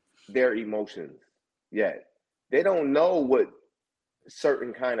their emotions yet. They don't know what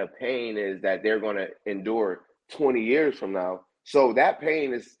certain kind of pain is that they're going to endure 20 years from now. So that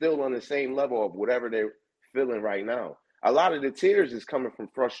pain is still on the same level of whatever they're feeling right now. A lot of the tears is coming from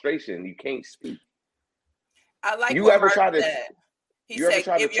frustration. You can't speak. I like you ever try to said. You ever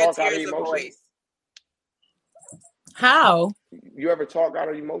try to talk out of emotion? How? You ever talk out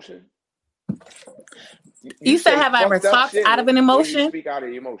of emotion? You said, have I ever talked out of an emotion? When you speak out of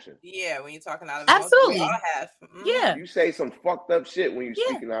emotion. Yeah, when you're talking out of emotion. Absolutely. We all have. Yeah. You say some fucked up shit when you're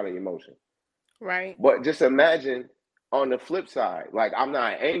speaking out of emotion. Right. But just imagine on the flip side, like, I'm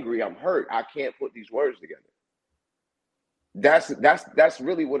not angry, I'm hurt. I can't put these words together. That's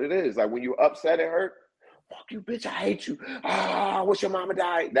really what it is. Like, when you're upset and hurt, fuck you, bitch, I hate you. I wish your mama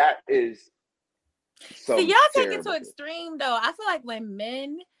died. That is so y'all take it to extreme though. I feel like when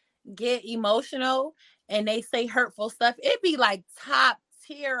men get emotional and they say hurtful stuff, it be like top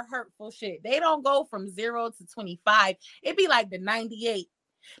tier hurtful shit. They don't go from 0 to 25. It be like the 98.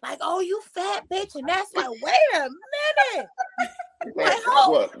 Like, oh, you fat bitch. And that's like, wait a minute.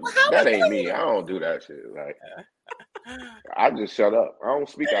 That ain't me. I don't do that shit. Like, I just shut up. I don't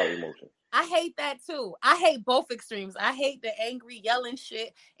speak out of emotion. I hate that too. I hate both extremes. I hate the angry yelling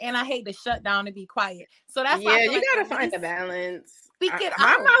shit, and I hate the shut down and be quiet. So that's why you gotta find the balance. Speak it out.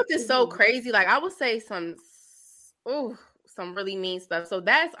 My mouth is so crazy. Like, I would say some some really mean stuff. So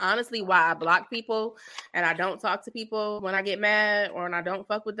that's honestly why I block people and I don't talk to people when I get mad or when I don't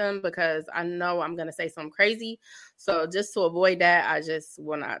fuck with them, because I know I'm going to say something crazy. So just to avoid that, I just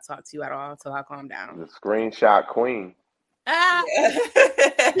will not talk to you at all until I calm down. The screenshot queen.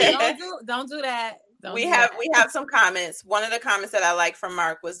 Don't do that. We have some comments. One of the comments that I like from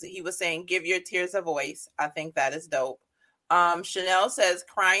Mark was he was saying, "Give your tears a voice." I think that is dope. Chanel says,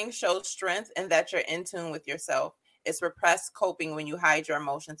 "Crying shows strength and that you're in tune with yourself. It's repressed coping when you hide your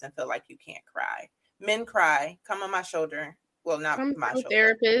emotions and feel like you can't cry. Men cry. Come on my shoulder. Well, not come my shoulder.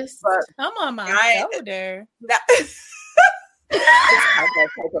 Therapist. But come on my shoulder."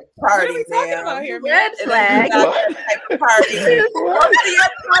 Party, man. Red flag. Party. Go to your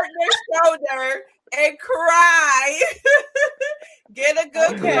partner's shoulder and cry. Get a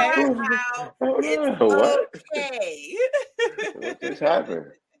good cry out. It's okay. What just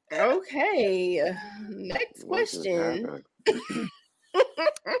happened? Okay. Next question.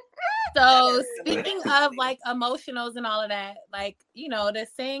 So speaking of like emotionals and all of that, like, you know, the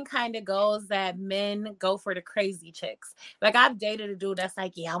saying kind of goes that men go for the crazy chicks. Like, I've dated a dude that's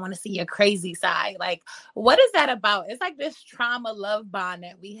like, yeah, I want to see your crazy side. Like, what is that about? It's like this trauma love bond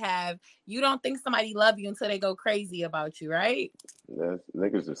that we have. You don't think somebody love you until they go crazy about you, right?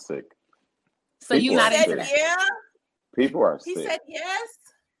 Niggas are sick. So you not into that? Yeah. People are sick. He said yes.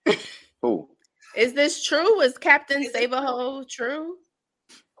 Who? Is this true? Is Captain Save-A-Ho true?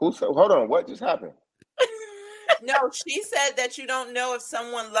 Hold on, what just happened? No, she said that you don't know if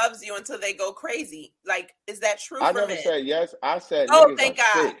someone loves you until they go crazy. Like, is that true? I never said yes. I said niggas thank are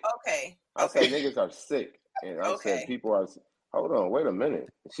God. Sick. Okay. I said niggas are sick. And I said people are. Hold on, wait a minute.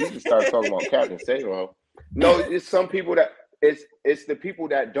 She just started talking about Captain Save-A-Ho. No, it's some people that it's the people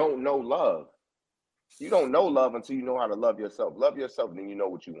that don't know love. You don't know love until you know how to love yourself. Love yourself, then you know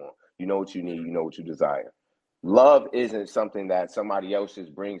what you want. You know what you need. You know what you desire. Love isn't something that somebody else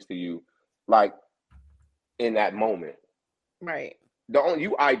just brings to you, like in that moment. Right.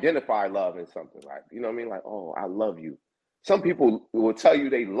 You identify love in something, like, you know what I mean? Like, oh, I love you. Some people will tell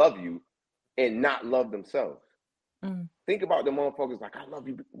you they love you and not love themselves. Mm. Think about the motherfuckers like, I love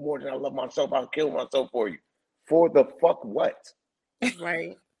you more than I love myself. I'll kill myself for you. For the fuck what?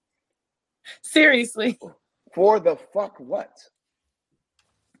 Right. Seriously. For the fuck what?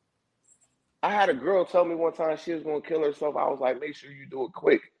 I had a girl tell me one time she was going to kill herself. I was like, make sure you do it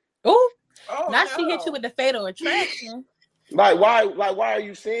quick. Ooh. Now she hit you with the fatal attraction. Why are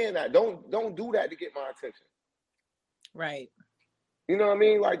you saying that? Don't do that to get my attention. Right. You know what I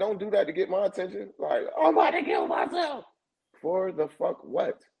mean? Like, don't do that to get my attention. Like, I'm about to kill myself. For the fuck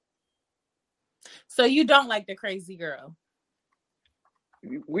what? So you don't like the crazy girl?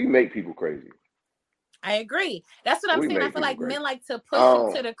 We make people crazy. I agree. That's what I'm saying. I feel like men like to push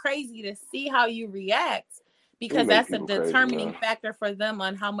you to the crazy to see how you react, because that's a determining factor for them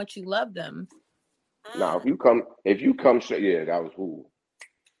on how much you love them. Now, if you come straight, yeah, that was cool.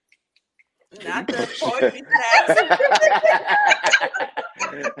 Not the poetry snap.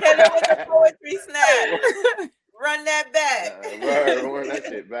 Hit it with the poetry snap. Run that back. Run that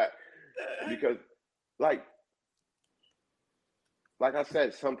shit back. Because, like I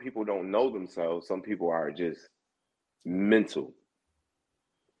said, some people don't know themselves. Some people are just mental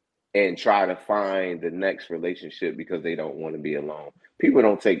and try to find the next relationship because they don't want to be alone. People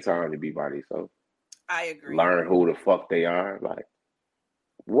don't take time to be by themselves. I agree. Learn who the fuck they are. Like,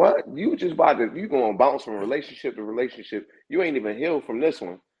 what? You going to bounce from relationship to relationship. You ain't even healed from this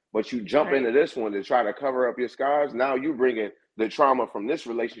one, but you jump into this one to try to cover up your scars. Now you bringing the trauma from this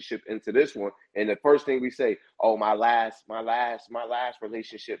relationship into this one. And the first thing we say, oh, my last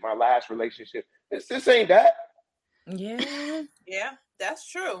relationship. This ain't that. Yeah. Yeah, that's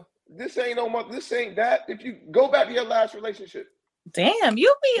true. This ain't that. If you go back to your last relationship. Damn,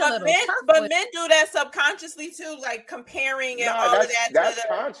 you be a little but men do that subconsciously too, like comparing and all of that. That's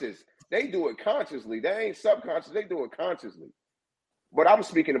conscious. They do it consciously. They ain't subconscious. They do it consciously. But I'm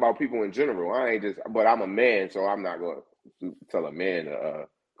speaking about people in general. But I'm a man, so I'm not going to tell a man to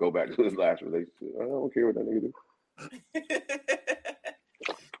go back to his last relationship. I don't care what that nigga do.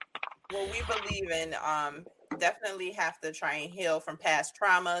 Well, we believe in definitely have to try and heal from past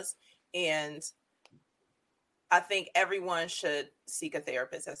traumas, and I think everyone should seek a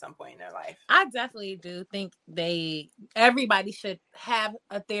therapist at some point in their life. I definitely do think everybody should have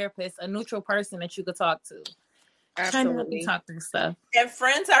a therapist, a neutral person that you could talk to. Absolutely. Talk through stuff. And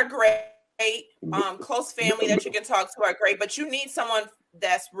friends are great. Close family that you can talk to are great, but you need someone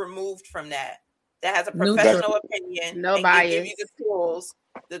that's removed from that has a professional opinion. No bias. Give you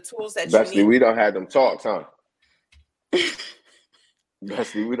the tools that Betsy, you need. we don't have them talks, huh?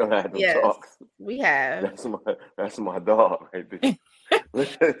 Bestie, we don't have them talks. We have. That's my dog right there.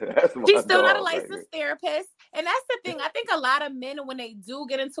 She's still not a licensed therapist. And that's the thing. I think a lot of men, when they do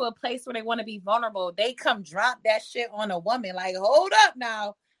get into a place where they want to be vulnerable, they come drop that shit on a woman. Like, hold up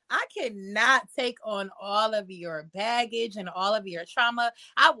now. I cannot take on all of your baggage and all of your trauma.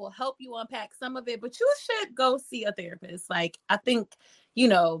 I will help you unpack some of it, but you should go see a therapist. Like, I think,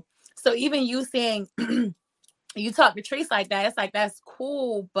 so even you saying you talk to Treese like that, it's like, that's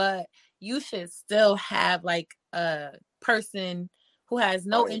cool, but you should still have like a person who has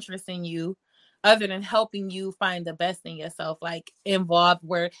no interest in you other than helping you find the best in yourself, like involved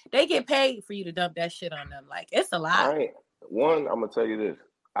where they get paid for you to dump that shit on them. Like, it's a lot. I'm going to tell you this.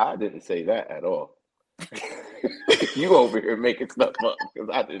 I didn't say that at all. You over here making stuff up because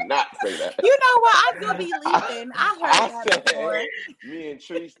I did not say that. You know what? I do be leaving. I heard that before. Me and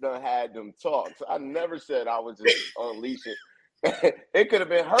Treese done had them talks. I never said I was just unleashing. It could have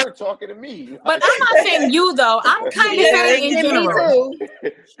been her talking to me. But I'm not saying you, though. I'm kind of saying in general.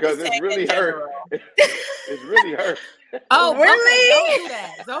 Because it's really her. It's really her. Oh, really?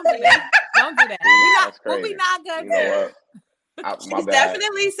 Okay. Don't do that. Don't do that. We're not going to. She's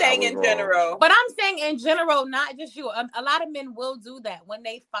definitely saying in general. But I'm saying in general, not just you. A lot of men will do that. When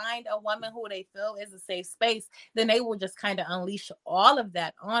they find a woman who they feel is a safe space, then they will just kind of unleash all of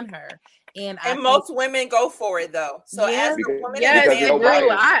that on her. And most women go for it, though. So as a woman,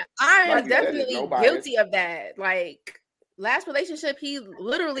 I am definitely guilty of that. Like, last relationship, he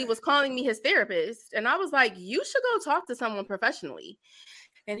literally was calling me his therapist. And I was like, you should go talk to someone professionally.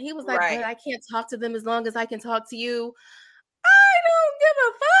 And he was like, but I can't talk to them as long as I can talk to you. I don't give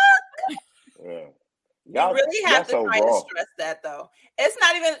a fuck. You really have to try to stress that, though. It's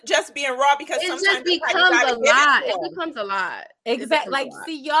not even just being raw because it sometimes just becomes a lot. It becomes a lot. Exactly. Like,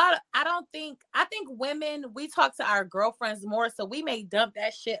 see, y'all, I think women, we talk to our girlfriends more, so we may dump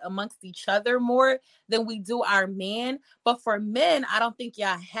that shit amongst each other more than we do our men. But for men, I don't think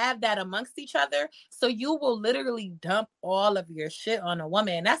y'all have that amongst each other. So you will literally dump all of your shit on a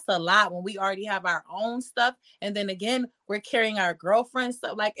woman. And that's a lot when we already have our own stuff. And then again, we're carrying our girlfriends.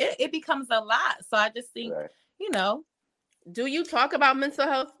 So like it becomes a lot. So I just think, Do you talk about mental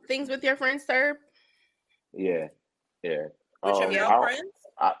health things with your friends, sir? Yeah. With your male friends?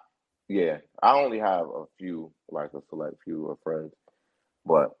 I only have a few, like a select few of friends,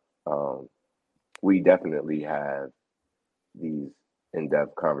 but we definitely have these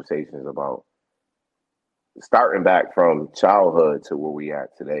in-depth conversations about starting back from childhood to where we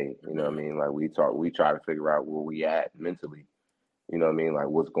at today. You know what I mean? Like we try to figure out where we at mentally. You know what I mean? Like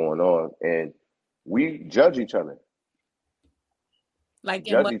what's going on, and we judge each other. Like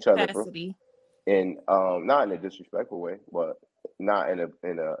in what capacity? And not in a disrespectful way, but not in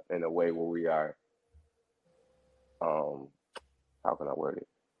a way where we are how can I word it?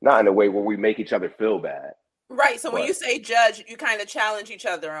 Not in a way where we make each other feel bad. Right. So when you say judge, you kind of challenge each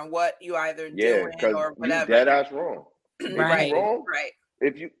other on what you either doing or whatever. You dead ass wrong. Right. If you wrong, right.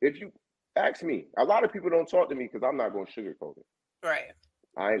 If you ask me, a lot of people don't talk to me because I'm not going to sugarcoat it. Right.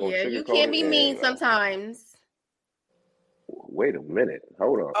 I ain't going to sugarcoat it. You can't be mean sometimes. Wait a minute.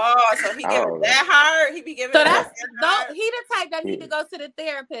 Hold on. Oh, so he giving that hard? He be giving so that's he the type that need to go to the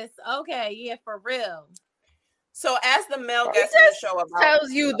therapist. Okay, yeah, for real. So as the male guest in the show about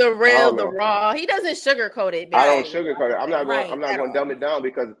tells you the real, the raw. He doesn't sugarcoat it. I don't sugarcoat it. I'm not going to dumb it down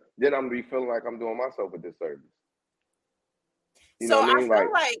because then I'm gonna be feeling like I'm doing myself a disservice. You know what I mean? I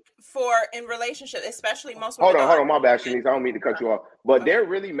feel like for in relationships, especially most women. Hold on, my bad, Shanice. I don't mean to cut you off, but they're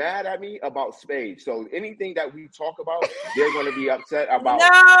really mad at me about spades. So anything that we talk about, they're going to be upset about. No,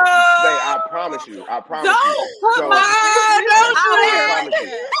 I promise you. I promise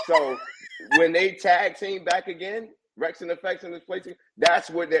you. So when they tag team back again, Rex and Affection is placing.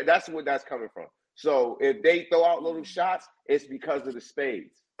 That's that's coming from. So if they throw out little shots, it's because of the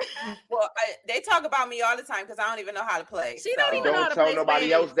spades. Well, they talk about me all the time because I don't even know how to play. Don't tell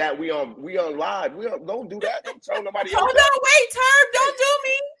nobody else that we on live. Don't do that. Don't tell nobody else. Hold on, wait, Turb. Don't do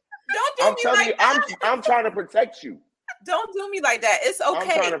me. Don't do me. I'm telling you, I'm trying to protect you. Don't do me like that. It's okay.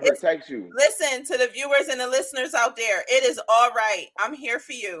 I'm trying to protect you. Listen to the viewers and the listeners out there. It is all right. I'm here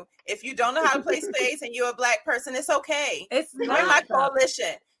for you. If you don't know how to play spades and you're a black person, it's okay. Join my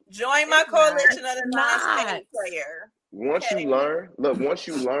coalition. Join my coalition of the non-spade player. Once you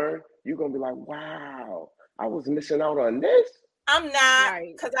learn, you're gonna be like, wow, I was missing out on this. I'm not,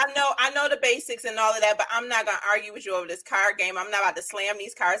 because I know the basics and all of that, but I'm not gonna argue with you over this card game. I'm not about to slam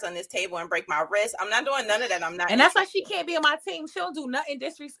these cards on this table and break my wrist. I'm not doing none of that. I'm not. And that's why she can't be on my team. She don't do nothing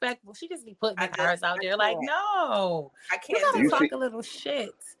disrespectful. She just be putting the cards out there like, no. I can't. You gotta talk a little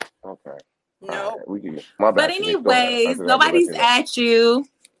shit. Okay. No. My bad. But anyways, nobody's at you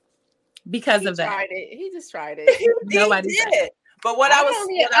because of that. He just tried it. Nobody did. But what I'm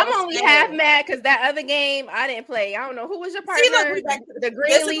only half mad because that other game I didn't play. I don't know who was your partner. See, look, the green.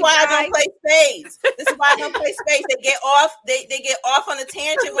 This is why I don't play spades. This is why I don't play spades. They get off. They get off on a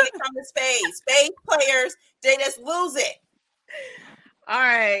tangent when it comes to spades. Spades players, they just lose it. All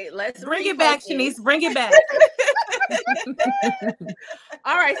right, let's bring it back, Shanice. Bring it back.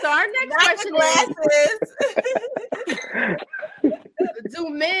 All right, so our next question is: do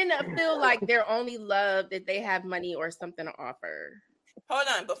men feel like they're only loved if they have money or something to offer? Hold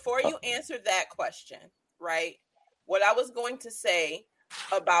on, before you answer that question, right? What I was going to say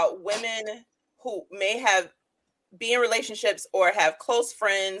about women who may be in relationships or have close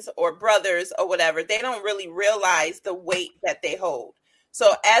friends or brothers or whatever, they don't really realize the weight that they hold.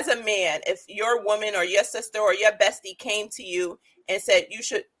 So as a man, if your woman or your sister or your bestie came to you and said you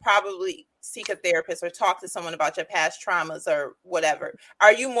should probably seek a therapist or talk to someone about your past traumas or whatever,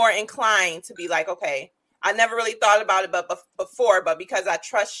 are you more inclined to be like, okay, I never really thought about it before, but because I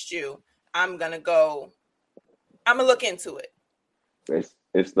trust you, I'm going to look into it?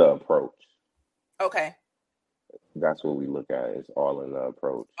 It's the approach. Okay. That's what we look at. It's all in the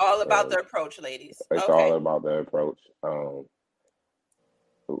approach. All about the approach, ladies. It's all about the approach.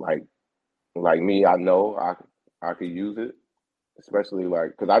 Like me, I know I could use it, especially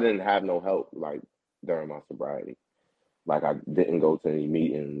because I didn't have no help during my sobriety. I didn't go to any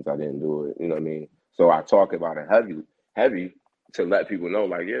meetings. I didn't do it. You know what I mean? So I talk about it heavy to let people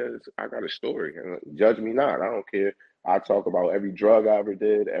know, I got a story. And judge me not. I don't care. I talk about every drug I ever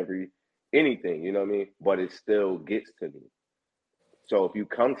did, anything. You know what I mean? But it still gets to me. So if you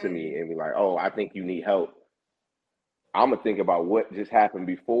come to me and be like, "Oh, I think you need help," I'm gonna think about what just happened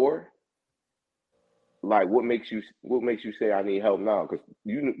before. What makes you say I need help now? Because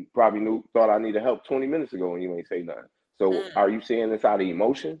you probably thought I needed help 20 minutes ago and you ain't say nothing. So are you saying this out of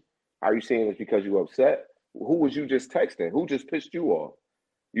emotion? Are you saying this because you're upset? Who was you just texting? Who just pissed you off?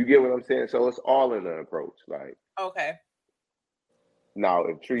 You get what I'm saying? So it's all in the approach. Okay. Now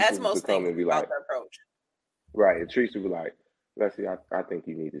if Teresa would come and be like, approach. Right, if Teresa would be like, Leslie, I think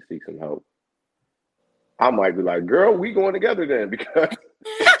you need to seek some help. I might be like, girl, we going together then because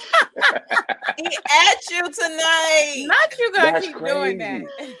he at you tonight. Not you gonna keep doing that.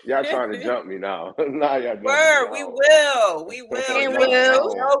 Y'all trying to jump me now. Nah, y'all jumping me now. We will.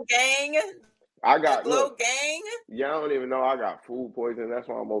 Glow gang. I got Glow gang. Y'all don't even know I got food poisoning. That's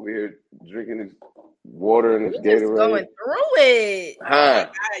why I'm over here drinking this water and this Gatorade. Just going through it. Huh?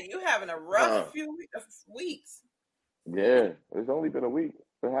 Oh God, you having a rough few weeks. Yeah, it's only been a week.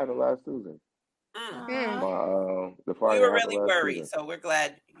 It happened last Tuesday. We were really worried, so we're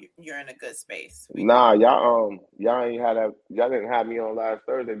glad you're in a good space. Y'all ain't had that. Y'all didn't have me on last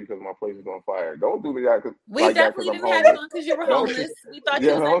Thursday because my place was on fire. Don't do me that. We definitely didn't have you on because you were homeless. We thought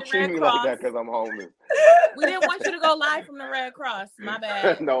you was at the Red Cross. Like that because I'm homeless. We didn't want you to go live from the Red Cross. My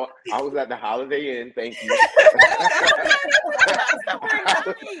bad. No, I was at the Holiday Inn. Thank you. I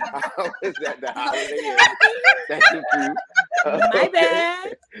was at the Holiday Inn. Thank you. My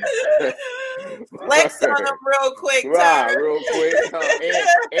bad. Flex on them real quick, right? Real quick.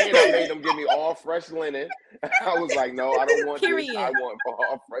 And I made them give me all fresh linen. I was like, no, I don't want this. I want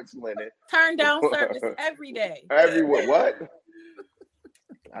all fresh linen. Turn down service every day. Everywhere. What?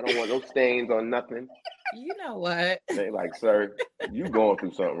 I don't want no stains on nothing. You know what? They like, sir, you going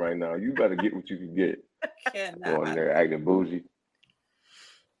through something right now. You better get what you can get. Going there acting bougie.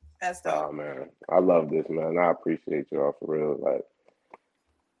 That's dope. Oh man, I love this, man. I appreciate y'all for real.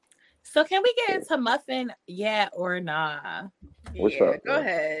 So can we get into Muffin? Yeah or nah? What's up? Go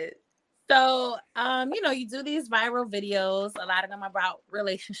ahead. So, you do these viral videos. A lot of them about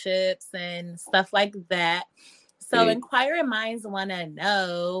relationships and stuff like that. So inquiring minds want to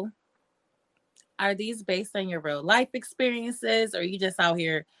know, are these based on your real life experiences or are you just out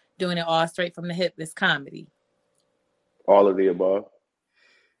here doing it all straight from the hip, this comedy? All of the above.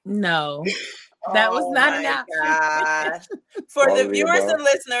 No, that was not an option. For the viewers and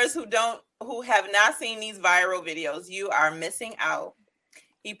listeners who have not seen these viral videos, you are missing out.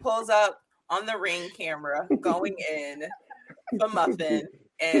 He pulls up on the Ring camera, going in for Muffin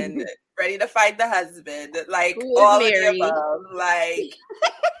and ready to fight the husband. All of the above.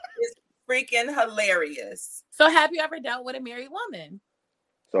 It's freaking hilarious. So, have you ever dealt with a married woman?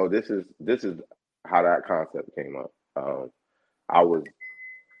 So this is how that concept came up. I was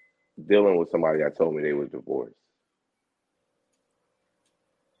dealing with somebody that told me they was divorced.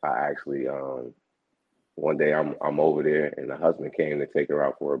 I actually one day I'm over there and the husband came to take her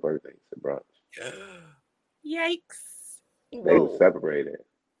out for her birthday to brunch. Yikes. They were separated.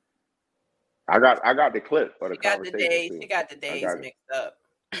 I got the clip for the conversation. She got the days mixed up.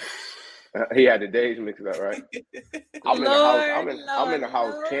 He had the days mixed up, right? I'm in the house. I'm in the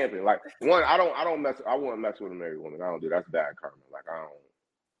house camping. Like one, I wouldn't mess with a married woman. I don't do that's bad karma. Like I don't.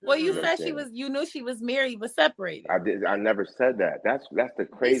 Well, you said you knew she was married but separated. I never said that. That's the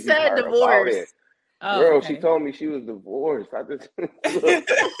crazy part about it. Oh, girl, okay. She told me she was divorced. I just yo,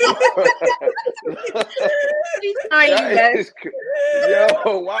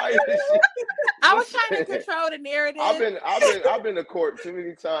 why is she? I was trying to control the narrative. I've been to court too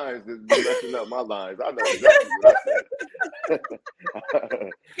many times to be messing up my lines. I know exactly what I said.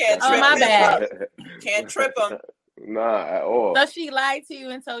 Can't trip my bad. Can't trip them. Nah, at all. So she lied to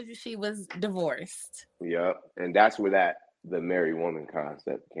you and told you she was divorced. Yep, and that's where the married woman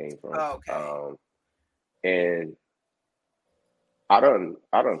concept came from. Oh, okay. And I done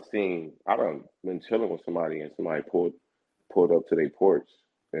been chilling with somebody and somebody pulled up to their porch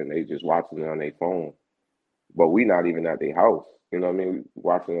and they just watching it on their phone. But we not even at their house. You know what I mean? We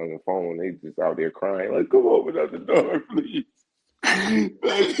watching it on the phone, they just out there crying, like, come open up the door, please.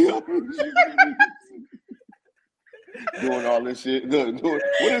 Doing all this shit. Look, what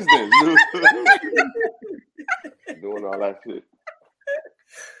is this? Doing all that shit.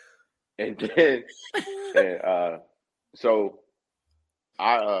 And then so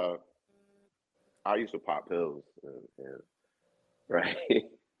I used to pop pills, right?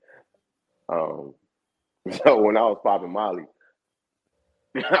 So when I was popping Molly,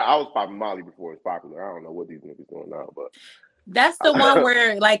 I was popping Molly before it was popular. I don't know what these niggas doing now, but that's the one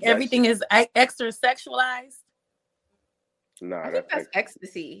where like everything is extra sexualized. Nah, I think that's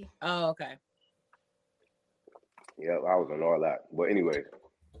ecstasy. Oh, okay. Yep, I was on all that. But anyway,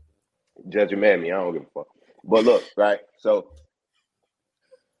 judge a man me, I don't give a fuck. But look, right? So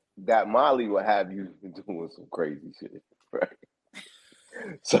that Molly will have you doing some crazy shit, right?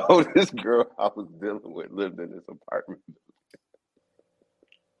 So this girl I was dealing with lived in this apartment.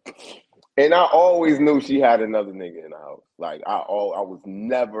 And I always knew she had another nigga in the house. Like I was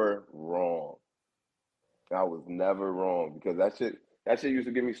never wrong. I was never wrong because that shit used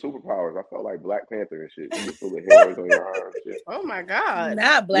to give me superpowers. I felt like Black Panther and shit. You feel the hairs on your arm and shit. Oh my God.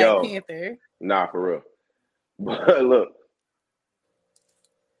 Not Black Panther. Nah, for real. But look.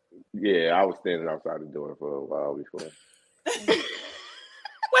 Yeah, I was standing outside the door for a while before.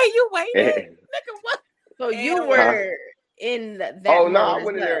 Wait, you waited? Nigga, what? So you were in that Oh, no, I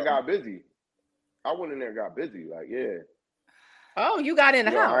went in there and got busy. Like, yeah. Oh, you got in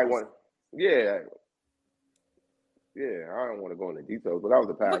the house. Yeah, I don't want to go into details, but that was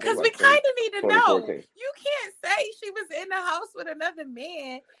the past. Because we kind of need to know. You can't say she was in the house with another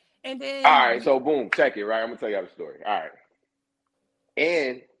man and then... All right, so boom, check it, right? I'm going to tell you the story. All right.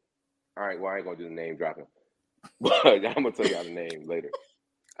 And, all right, well, I ain't going to do the name dropping. But I'm going to tell y'all the name later.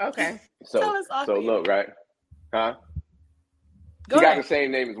 Okay. So look, right? Huh? She got the same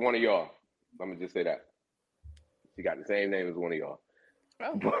name as one of y'all. I'm going to just say that. She got the same name as one of y'all.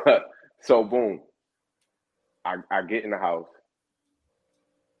 Oh. But, so boom. I get in the house.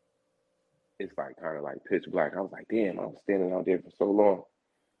 It's like kind of like pitch black. I was like, damn, I was standing out there for so long.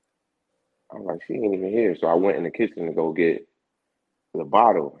 I was like, she ain't even here. So I went in the kitchen to go get the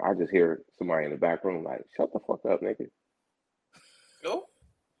bottle. I just hear somebody in the back room like, shut the fuck up, nigga. No.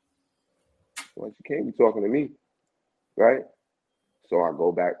 Well, you can't be talking to me, right? So I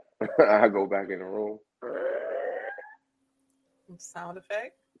go back. I go back in the room. Sound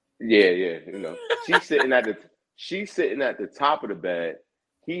effect. Yeah, you know. She's sitting at the top of the bed.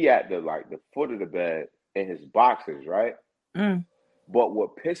 He at the foot of the bed in his boxers, right? Mm. But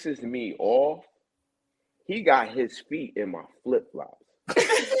what pisses me off, he got his feet in my flip-flops.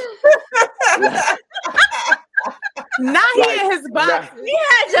 Not in his boxers. He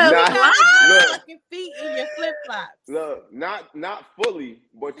had your feet in your flip-flops. Look, not fully,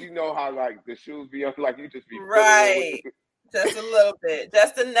 but you know how like the shoes be on, like you just be right. Just a little bit,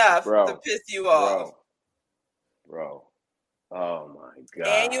 just enough to piss you off, bro. Oh my God!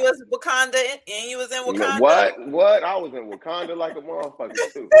 And you was Wakanda, and you was in Wakanda. What? I was in Wakanda like a motherfucker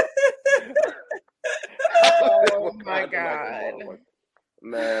too. Oh my God!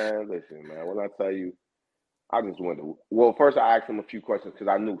 Man, listen, man. When I tell you, I just went to. Well, first I asked him a few questions because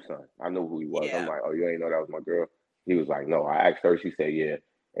I knew who he was. Yeah. I'm like, oh, you ain't know that was my girl? He was like, no. I asked her. She said, yeah.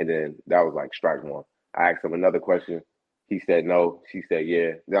 And then that was like strike one. I asked him another question. He said no. She said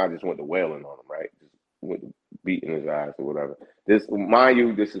yeah. Then I just went to wailing on him, right? Just went to beating his ass or whatever. This, mind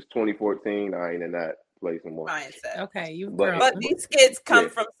you, this is 2014. I ain't in that place anymore. Mindset. Okay, but these kids come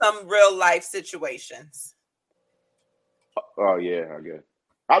from some real life situations. Oh yeah, I guess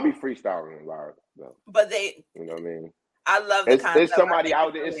I'll be freestyling a lot though. But they, you know what I mean? I love the concept. It's somebody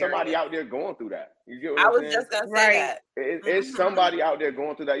out there. It's somebody out there going through that. You get what I'm saying? Just gonna say that. It's somebody out there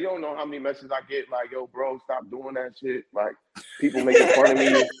going through that. You don't know how many messages I get. Like, yo, bro, stop doing that shit. Like, people making fun of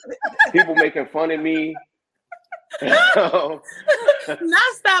me. People making fun of me. Not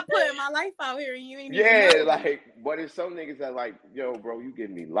stop putting my life out here. And you ain't. Yeah, like, but it's some niggas that like, yo, bro, you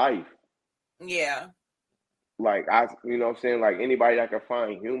give me life. Yeah. Like, you know what I'm saying? Like, anybody that can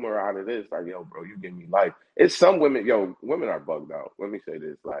find humor out of this, like, yo, bro, you give me life. It's some women, women are bugged out. Let me say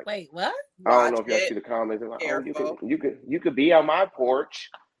this. Like, wait, what? I don't know if y'all see the comments. Like, oh, you could be on my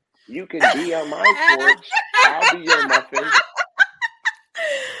porch. You can be on my porch. I'll be your muffin.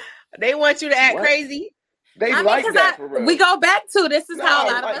 They want you to act crazy. They like that for real. We go back to this is how a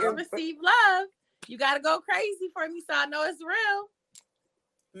lot of us receive love. You got to go crazy for me so I know it's real.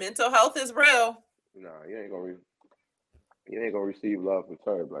 Mental health is real. Nah, you ain't gonna receive love from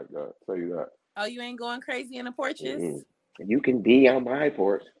Turb like that. I'll tell you that. Oh, you ain't going crazy in the porches? Mm-hmm. You can be on my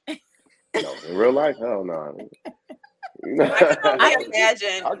porch. No, in real life, hell no. I can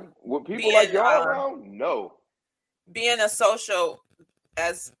imagine with people like y'all around. No, being on social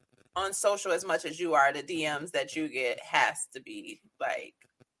as much as you are, the DMs that you get has to be like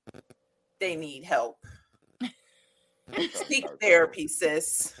they need help. Seek therapy,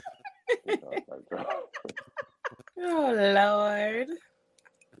 sis. Oh Lord.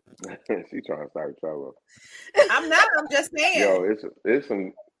 She's trying to start trouble. I'm not. I'm just saying. Yo, it's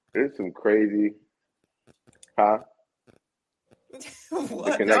some crazy. Huh?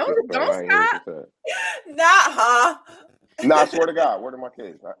 What? Don't stop. Not huh? Nah, I swear to God, word of my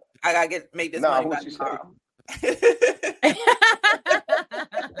kids. I gotta make this money back tomorrow.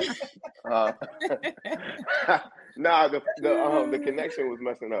 Nah, the connection was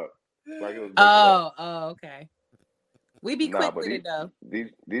messing up. Like, it was okay. We be quick with it though.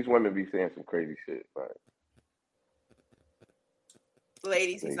 These women be saying some crazy shit. But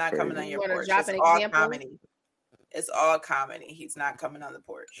ladies, he's not coming on your porch. It's all comedy. It's all comedy. He's not coming on the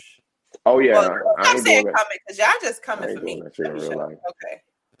porch. Oh yeah, well, I'm saying coming because y'all just coming for me. Okay.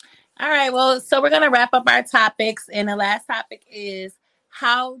 All right. Well, so we're gonna wrap up our topics, and the last topic is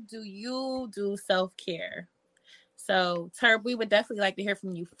how do you do self-care? So, Turb, we would definitely like to hear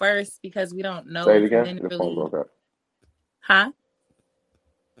from you first because we don't know. Say it again. The phone broke up. Huh?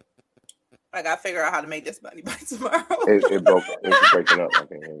 I gotta figure out how to make this money by tomorrow. It broke. It's breaking up. I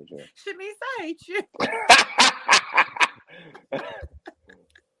can't hear you. Shanice, I hate you.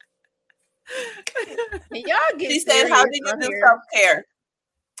 Y'all get. She said, "How do you do self-care?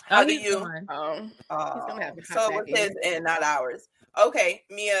 How do you?" He's gonna have to so it says and not ours. Okay,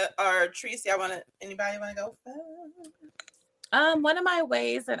 Mia or Tracy, anybody wanna go? One of my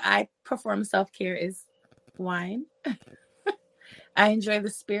ways that I perform self-care is wine. I enjoy the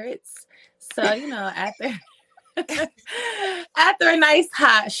spirits. So, after a nice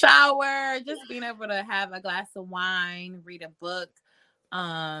hot shower, just being able to have a glass of wine, read a book.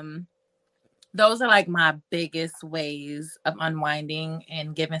 Those are like my biggest ways of unwinding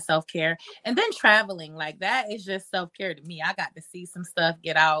and giving self-care. And then traveling, like that is just self-care to me. I got to see some stuff,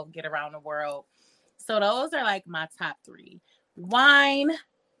 get out, get around the world. So those are like my top 3. Wine,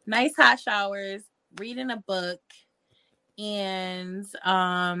 nice hot showers, reading a book, and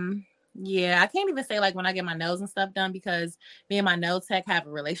I can't even say like when I get my nails and stuff done because me and my nail tech have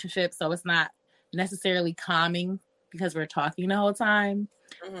a relationship, so it's not necessarily calming because we're talking the whole time.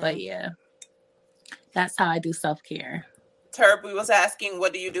 Mm-hmm. But yeah, that's how I do self-care. Turb, we was asking,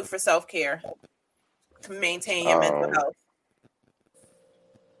 what do you do for self-care to maintain your mental health?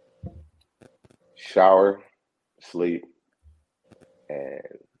 Shower, sleep, and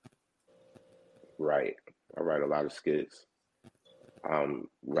write. I write a lot of skits. I'm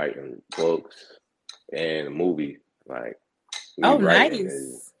writing books and a movie. Like,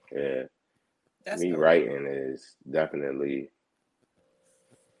 nice. That's cool. Writing is definitely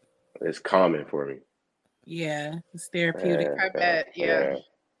it's calming for me. Yeah, it's therapeutic. I bet. Yeah.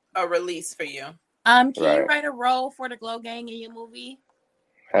 A release for you. Can you write a role for the Glow Gang in your movie?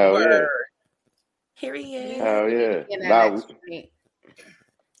 Hell yeah. Here he is. Hell yeah. Now,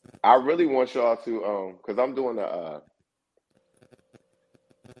 I really want y'all to because I'm doing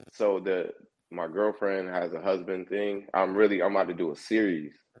my girlfriend has a husband thing. I'm about to do a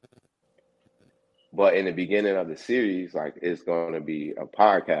series. But in the beginning of the series, like, it's going to be a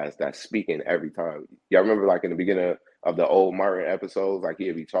podcast that's speaking every time. Y'all remember, like, in the beginning of the old Martin episodes, like,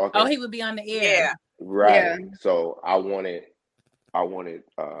 he'd be talking. Oh, he would be on the air. Yeah. Right. Yeah. So I wanted. All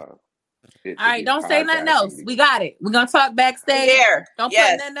right, don't say nothing else. We got it. We're gonna talk backstage. Yeah. Don't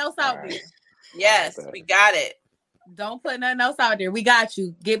put nothing else out there. Yes, we got it. Don't put nothing else out there. We got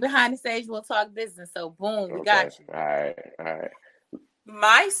you. Get behind the stage. We'll talk business. So boom, we got you. All right.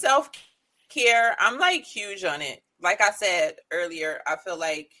 My self-care, I'm like huge on it. Like I said earlier, I feel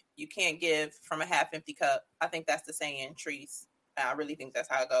like you can't give from a half empty cup. I think that's the saying, Trees. I really think that's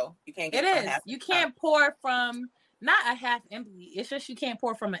how it go. You can't give from a half You can't pour from not a half empty. It's just you can't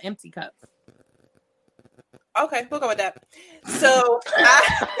pour from an empty cup. Okay, we'll go with that. So wait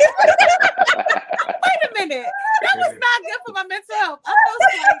a minute. That was not good for my mental health.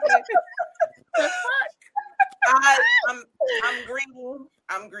 The fuck?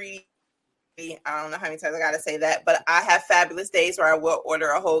 I'm greedy. I don't know how many times I gotta say that, but I have fabulous days where I will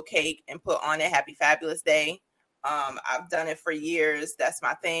order a whole cake and put on a happy fabulous day. I've done it for years. That's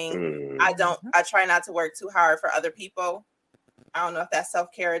my thing. I try not to work too hard for other people. I don't know if that's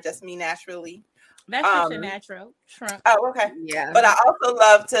self-care or just me naturally. That's just your natural. Oh, okay. Yeah. But I also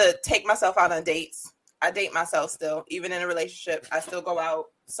love to take myself out on dates. I date myself still. Even in a relationship, I still go out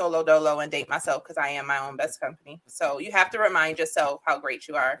solo dolo and date myself because I am my own best company. So you have to remind yourself how great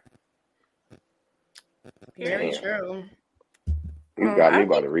you are. Very true. You got me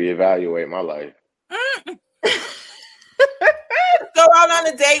about to reevaluate my life. Go out on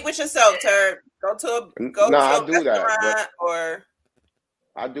a date with yourself, Turb. Go to a restaurant or...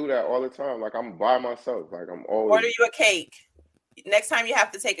 I do that all the time. Like I'm by myself. Like I'm always order you a cake. Next time you have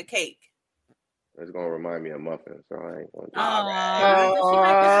to take a cake. It's gonna remind me of muffins, so I ain't gonna do that. Does she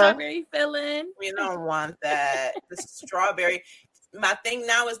like the strawberry filling? We don't want that. The strawberry. My thing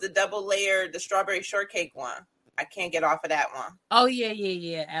now is the double layer, the strawberry shortcake one. I can't get off of that one. Oh yeah.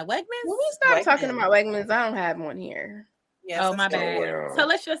 At Wegmans? When we start talking about Wegmans, I don't have one here. Yes, my bad. So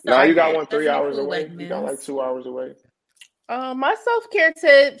let's just. No, you got one 3 hours away. Wegmans. You got like 2 hours away. My self-care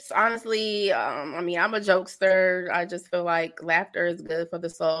tips, honestly, I'm a jokester. I just feel like laughter is good for the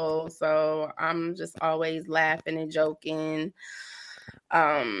soul. So I'm just always laughing and joking.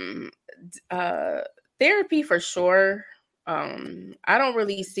 Therapy for sure. I don't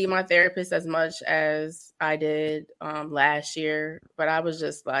really see my therapist as much as I did last year, but I was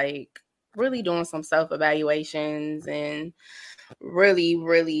just like really doing some self-evaluations and really,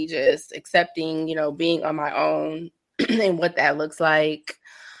 really just accepting, being on my own. And what that looks like.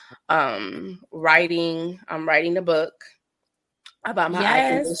 Writing. I'm writing a book about my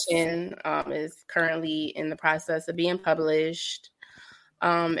eye condition. Is currently in the process of being published.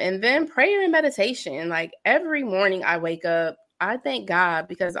 And then prayer and meditation. Like every morning I wake up, I thank God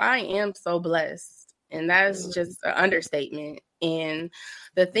because I am so blessed. And that's just an understatement. And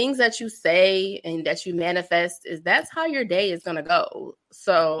the things that you say and that you manifest that's how your day is going to go.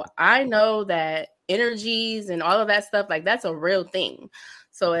 So I know that energies and all of that stuff, like that's a real thing.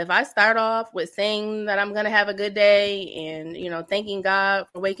 So if I start off with saying that I'm going to have a good day and, thanking God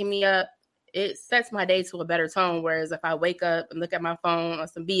for waking me up, it sets my day to a better tone. Whereas if I wake up and look at my phone on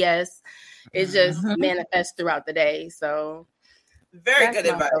some BS, it just manifests throughout the day. So very good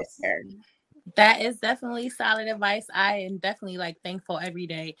advice. That is definitely solid advice. I am definitely thankful every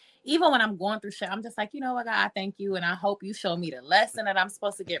day. Even when I'm going through shit, I'm just like, you know what, God, I thank you. And I hope you show me the lesson that I'm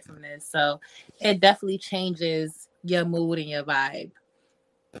supposed to get from this. So it definitely changes your mood and your vibe.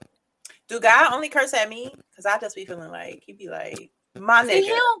 Do God only curse at me? Because I just be feeling like, he'd be like, my nigga. He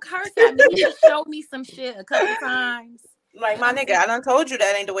don't curse at me. He just showed me some shit a couple times. Like, my nigga, I done told you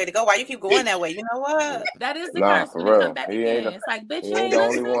that ain't the way to go. Why you keep going that way? You know what? That is the curse when you come back again. It's like, bitch, you ain't the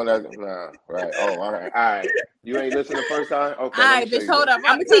only one that. Nah, right. Oh, all right. You ain't listen the first time? Okay. All right, bitch, hold up.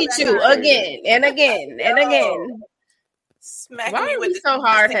 I'm going to teach you again and again and again. Smacking Why you are with we so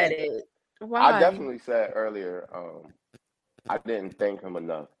hard-headed? Why? I definitely said earlier, I didn't thank him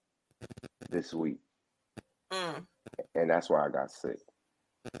enough this week. And that's why I got sick.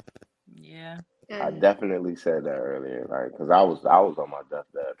 Yeah. I definitely said that earlier, because I was on my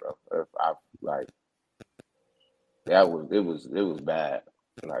deathbed, bro. It was bad.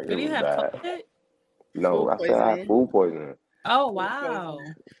 Like Did it you was have bad. COVID? No, I said I had food poisoning. Oh wow!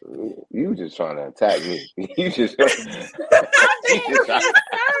 You just trying to attack me? You just. I'm being concerned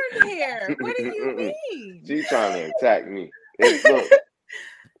here. What do you mean? She's trying to attack me. Look.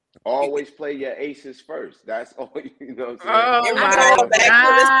 Always play your aces first. That's all you know. Oh my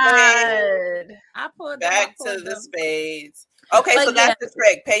God! I pulled back to the spades. Okay, so that's the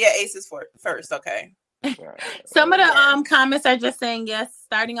trick. Pay your aces first. Okay. Some of the comments are just saying yes.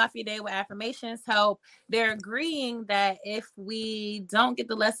 Starting off your day with affirmations help. They're agreeing that if we don't get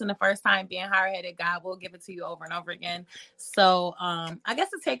the lesson the first time, being hard-headed, God will give it to you over and over again. So I guess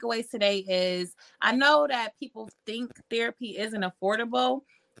the takeaways today is I know that people think therapy isn't affordable.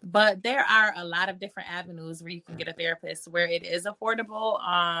 But there are a lot of different avenues where you can get a therapist where it is affordable.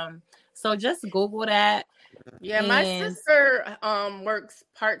 So just Google that. Yeah, my sister works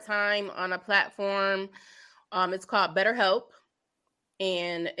part-time on a platform. It's called BetterHelp.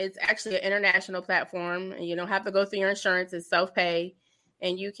 And it's actually an international platform. And you don't have to go through your insurance. It's self-pay.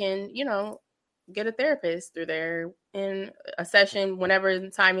 And you can, get a therapist through there in a session whenever the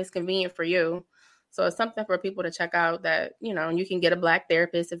time is convenient for you. So it's something for people to check out that, you can get a Black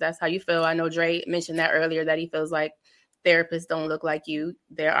therapist if that's how you feel. I know Dre mentioned that earlier, that he feels like therapists don't look like you.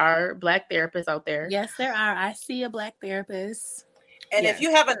 There are Black therapists out there. Yes, there are. I see a Black therapist. And if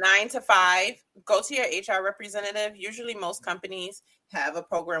you have a 9-to-5, go to your HR representative. Usually most companies have a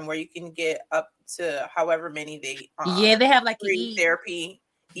program where you can get up to however many they they have like free therapy.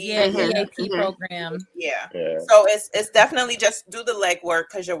 EAP program. Yeah. So it's definitely just do the legwork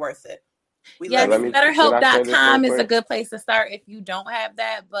because you're worth it. BetterHelp.com is a good place to start if you don't have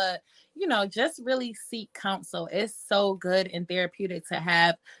that. But, just really seek counsel. It's so good and therapeutic to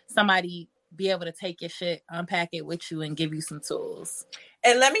have somebody be able to take your shit, unpack it with you, and give you some tools.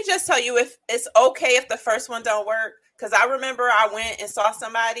 And let me just tell you, if it's okay if the first one don't work, because I remember I went and saw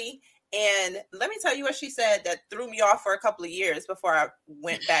somebody, and let me tell you what she said that threw me off for a couple of years before I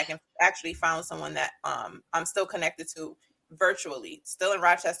went back and actually found someone that I'm still connected to virtually, still in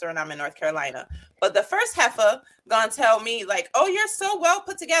Rochester, and I'm in North Carolina. But the first heifer gonna tell me like, "Oh, you're so well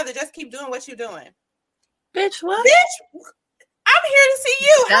put together. Just keep doing what you're doing." Bitch, what? Bitch, I'm here to see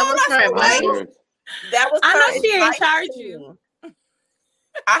you. How am I so well? That was. I know she ain't charged you.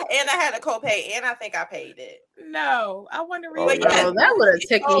 I had a copay, and I think I paid it. No, I want to read. That would have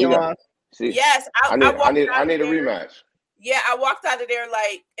taken you off. Yes, I need a rematch. Yeah, I walked out of there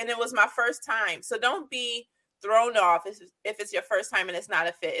and it was my first time. So don't be thrown off if it's your first time and it's not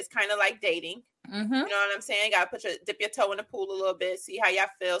a fit. It's kind of like dating. Mm-hmm. You know what I'm saying? Got to dip your toe in the pool a little bit, see how y'all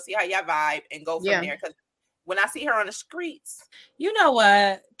feel, see how y'all vibe, and go from there. Because when I see her on the streets, you know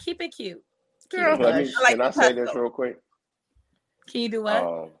what? Keep it cute. Can I say this real quick? Can you do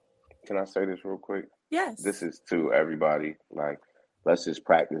what? Can I say this real quick? Yes. This is to everybody. Like, let's just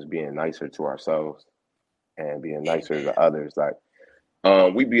practice being nicer to ourselves and being nicer to others. Like,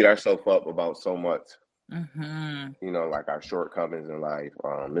 we beat ourselves up about so much. Mm-hmm. Like our shortcomings in life,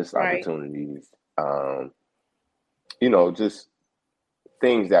 missed opportunities, just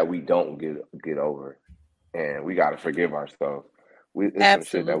things that we don't get over, and we got to forgive ourselves. It's some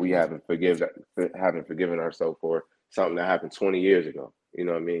shit that we haven't forgiven ourselves for, something that happened 20 years ago. You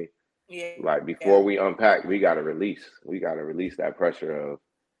know what I mean? Yeah. Like before we unpack, we got to release. We got to release that pressure of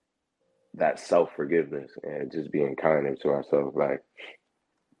that self-forgiveness and just being kinder to ourselves. Like.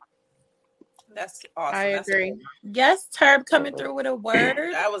 That's awesome. I agree. Yes, Turb coming through with a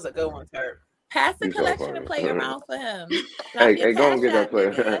word. That was a good one, Turb. Pass the collection and play around for him. Hey, go and get that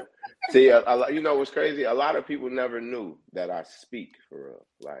player. See, you know what's crazy? A lot of people never knew that I speak for real.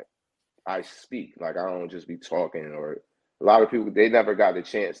 Like, I speak. Like, I don't just be talking. Or a lot of people, they never got the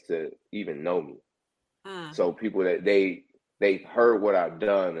chance to even know me. So people that they heard what I've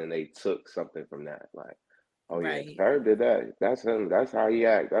done and they took something from that. Like, oh yeah, Turb did that. That's him. That's how he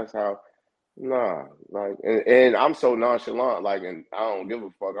act. That's how. Nah, like, and I'm so nonchalant, like, and I don't give a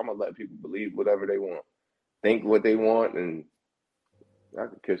fuck. I'm gonna let people believe whatever they want, think what they want, and I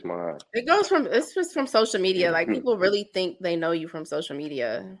can kiss my ass. It's just from social media. Like, people really think they know you from social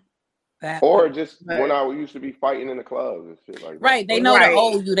media. Or just when I used to be fighting in the clubs and shit like that. Right, they know the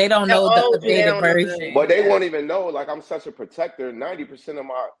old you. They don't know the updated version. But they won't even know. Like, I'm such a protector. 90% of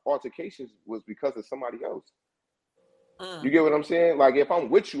my altercations was because of somebody else. You get what I'm saying? Like, if I'm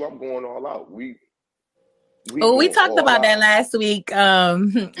with you, I'm going all out. We talked about that last week.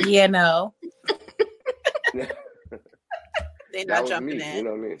 They not jumping me, in. You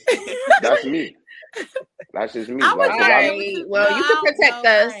know what I mean? That's me. That's just me. Well, you can protect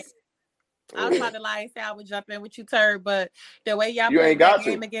us. Right. I was about to lie and say I would jump in with you, Turb, but the way y'all play that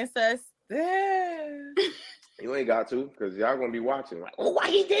game against us, you ain't got to, because y'all gonna be watching. Like, why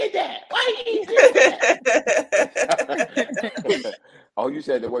he did that? Why he did that? Oh, you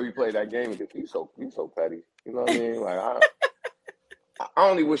said the way we played that game, you so petty. You know what I mean? Like, I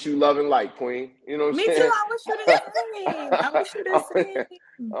only wish you love and light, Queen. You know what I'm saying? Me too. I wish you the same.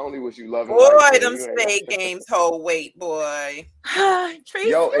 I only wish you love and light. Boy, them spade games hold weight, boy.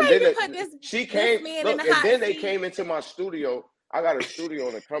 Tracy, and then she came. Look, and then they came into my studio. I got a studio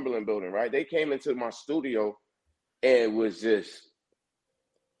in the Cumberland building, right? They came into my studio. And was just,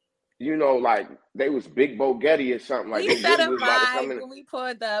 like they was Big Bo Getty or something. Like, we set a vibe when we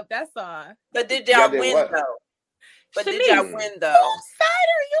pulled up. That's all. But did y'all win though? What side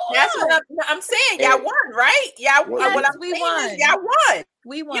are you That's what I'm saying. Y'all won, right? Y'all won. Yes, what I'm we saying won. is y'all won.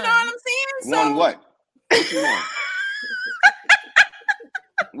 We won. You know what I'm saying? Won what? What you won?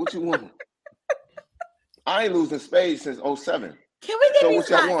 What you won? I ain't losing spades since 07. Can we get these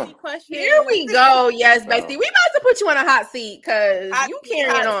hot seat questions? Here we go. Yes, Bestie. We about to put you on a hot seat because you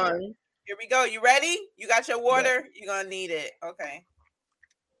carrying on. Here we go. You ready? You got your water? You're going to need it. Okay.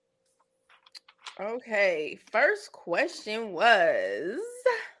 Okay. First question was...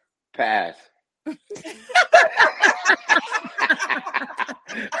 Pass.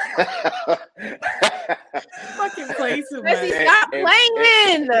 Fucking play too much. Stop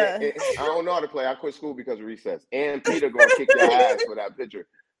playing. I don't know how to play. I quit school because of recess. And Peter gonna kick your ass for that picture.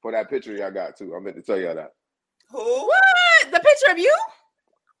 For that picture y'all got too. I meant to tell y'all that. Who? What? The picture of you?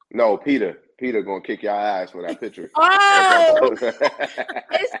 No, Peter. Peter gonna kick your ass for that picture. Oh,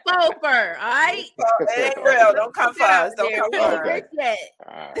 it's Soper. All right. It ain't real. Don't come for us. Don't come for us.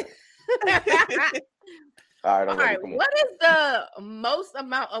 All right. What is the most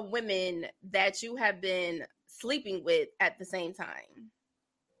amount of women that you have been sleeping with at the same time?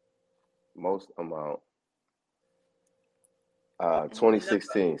 Most amount.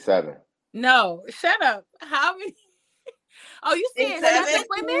 2016, 7. No, shut up. How many? Oh, you said 7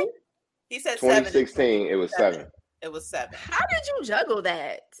 women? He said 2016, it was 7. It was 7. How did you juggle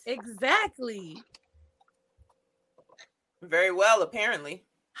that? Exactly. Very well, apparently.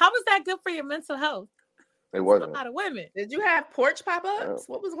 How was that good for your mental health? It wasn't. A lot of women. Did you have porch pop-ups?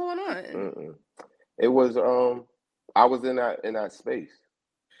 What was going on? It was I was in that space.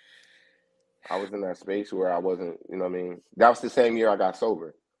 I was in that space where I wasn't, you know what I mean? That was the same year I got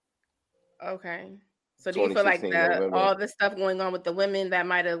sober. Okay. So do you feel like all the stuff going on with the women that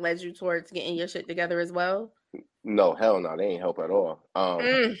might have led you towards getting your shit together as well? No, hell no, they ain't help at all.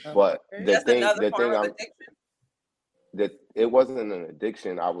 But the thing that it wasn't an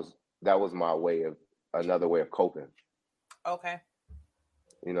addiction. That was my another way of coping. Okay.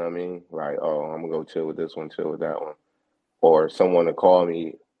 You know what I mean? Like, oh, I'm gonna go chill with this one, chill with that one, or someone to call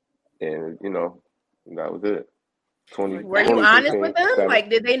me, and that was it. Were you honest with them? 7. Like,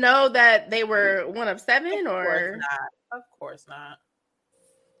 did they know that they were one of 7, or? Of course not.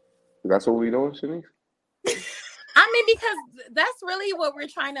 That's what we doing, Shanice? I mean, because that's really what we're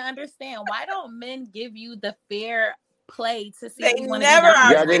trying to understand. Why don't men give you the fair play to see? They never.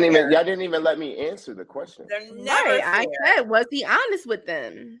 Y'all didn't even let me answer the question. They're never. Right. I said, was he honest with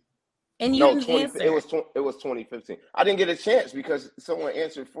them? And you didn't answer. It was 2015. I didn't get a chance because someone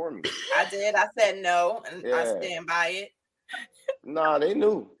answered for me. I did. I said no, and I stand by it. Nah, they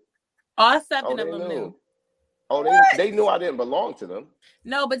knew. All 7 of them knew. Oh, they knew I didn't belong to them.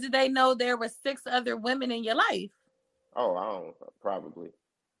 No, but did they know there were 6 other women in your life? Oh, I don't. Probably.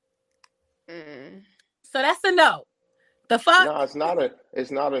 So that's a no. The fuck? No, it's not a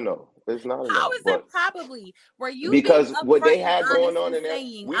no. It's not a no. How is it probably? Were you because what they had going on in there,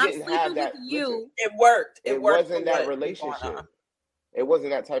 we didn't have that. Listen, it worked. It wasn't that relationship. It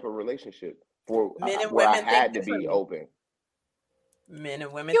wasn't that type of relationship for men and where women I had to be open. Men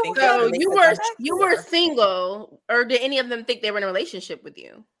and women think so. You were single, or did any of them think they were in a relationship with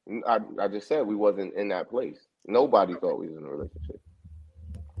you? I just said we wasn't in that place. Nobody thought we was in a relationship.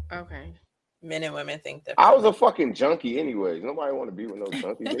 Okay. Men and women think that. I was a fucking junkie anyways. Nobody want to be with no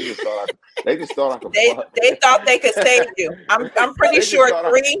junkie. They just thought I could fuck. They thought they could save you. I'm pretty sure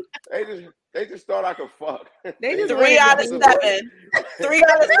 3. They just thought I could fuck. They just 3 out of 7. 3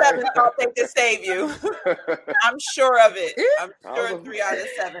 out of 7 thought they could save you. I'm sure of it. I'm sure 3 out of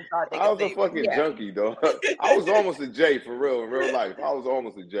 7 thought they could save you. I was a fucking junkie, though. I was almost a J for real in real life. I was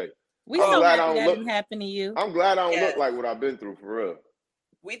almost a J. I'm glad that didn't happen to you. I'm glad I don't look like what I've been through for real.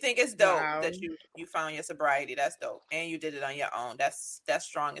 We think it's dope that you found your sobriety. That's dope, and you did it on your own. That's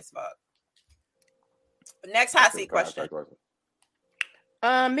strong as fuck. Next hot seat question.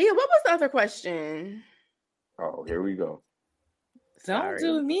 Mia, what was the other question? Oh, here we go. Don't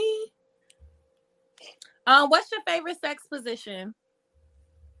do me. What's your favorite sex position?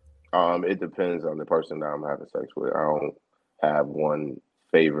 It depends on the person that I'm having sex with. I don't have one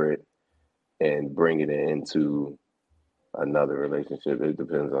favorite and bringing it into another relationship. It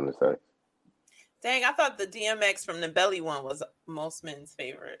depends on the sex. Dang, I thought the DMX from the belly one was most men's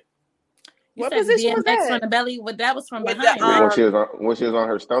favorite. What position was that? From the belly? What that was from behind. When she was on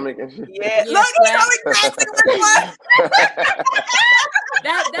her stomach and shit. Yeah, look, you know exactly what it was.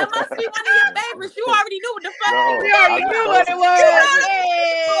 That must be one of your favorites. You already knew what the fuck. No, you already knew what it was.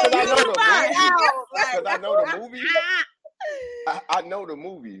 Because I know the movie. I know the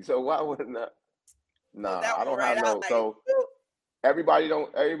movie, so why wouldn't I? Nah, I don't have no. So everybody don't.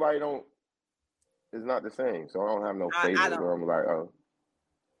 It's not the same. So I don't have no favorite where I'm like, oh.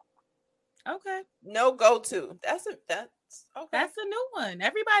 Okay. No go-to. That's okay. That's a new one.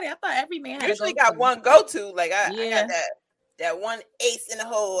 Everybody, I thought every man had usually got one go-to. Like I got that one ace in the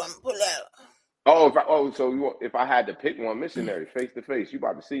hole. I'm pull out. If I had to pick one missionary face to face, you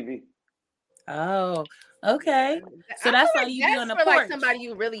about to see me. Oh, okay. So that's why you be on the porch. Like somebody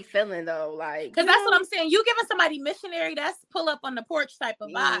you really feeling though, like because that's what I'm saying. You giving somebody missionary, that's pull up on the porch type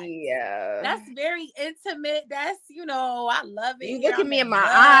of vibe. Yeah, that's very intimate. That's I love it. You look at me in my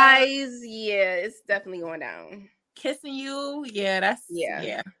eyes. Yeah, it's definitely going down. Kissing you, that's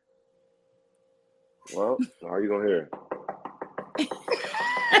yeah. Well, how are you gonna hear?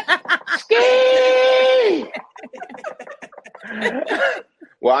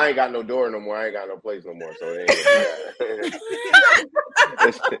 Well, I ain't got no door no more. I ain't got no place no more. So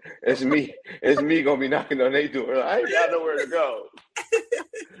it's me. It's me gonna be knocking on their door. I ain't got nowhere to go.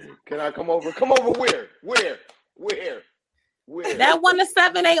 Can I come over? Come over where? That 1 to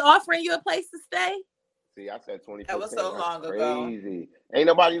 7 ain't offering you a place to stay? See, I said 20%. That was so long ago. Crazy. Ain't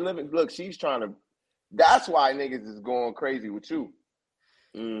nobody living. Look, she's trying to. That's why niggas is going crazy with you.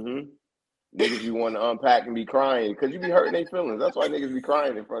 Mm-hmm. Niggas you want to unpack and be crying because you be hurting their feelings. That's why niggas be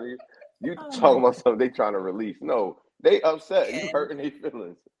crying in front of you. You talking about something they trying to release. No, they upset. You hurting their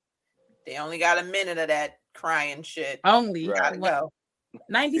feelings. They only got a minute of that crying shit. Only. Gotta go.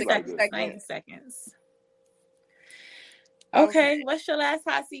 90 seconds. 90 seconds. Okay. What's your last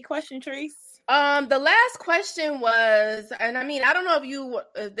hot seat question, Therese? The last question was, and I mean, I don't know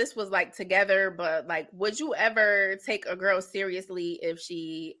if this was like together, but like, would you ever take a girl seriously if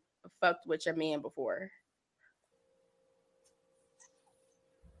she fucked with your man before?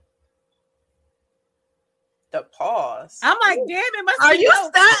 The pause. I'm like, damn, it must Are be you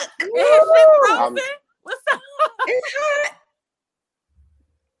dope. stuck? What's up? It's hot.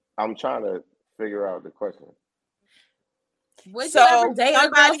 I'm trying to figure out the question. Would you ever date a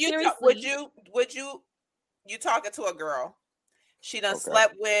girl seriously? Would you talking to a girl? She done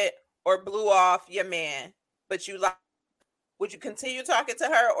slept with or blew off your man, but you like. Would you continue talking to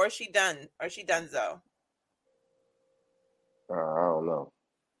her, or she done? Or she done so? I don't know.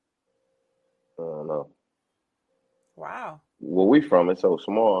 Wow. Where we from? It's so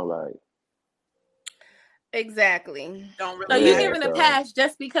small, like. Exactly. Don't really. So you giving a pass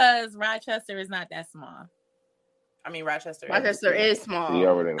just because Rochester is not that small? I mean, Rochester is small.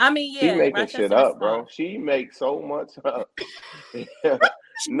 I mean, she making Rochester shit up, bro. She makes so much up. She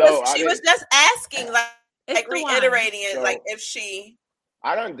was just asking, like reiterating it, like if she.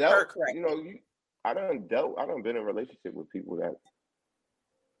 I done dealt. I done been in a relationship with people that.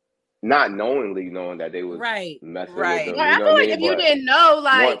 Not knowing that they was messing with them. I feel like if you didn't know,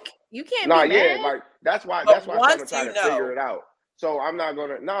 like you can't. Like that's why I'm trying to figure it out. So I'm not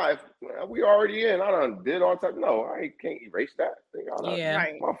gonna. If we already in, I done did all time. No, I can't erase that thing.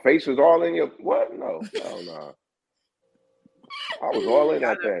 My face was all in your what? No. I was all in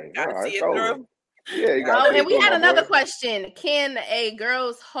that thing. See it through. Yeah, you got. And we had another question: can a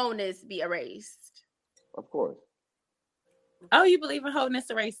girl's wholeness be erased? Of course. Oh, you believe in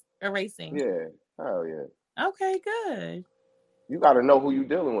wholeness erasing? Yeah, hell yeah. Okay, good. You got to know who you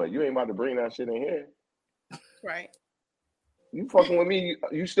dealing with. You ain't about to bring that shit in here. Right. You fucking with me?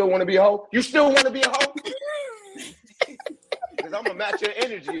 You still want to be a hoe? You still want to be a hoe? Because I'm gonna match your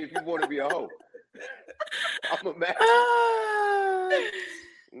energy if you want to be a hoe. I'm gonna match.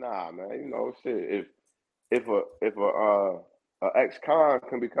 Nah, man. Shit. If a ex-con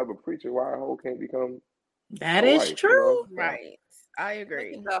can become a preacher, why a hoe can't become? That is wife, true. Right. I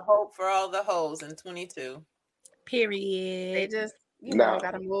agree. The hope for all the hoes in 22. Period. They just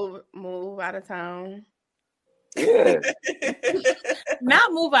gotta move out of town. Yeah.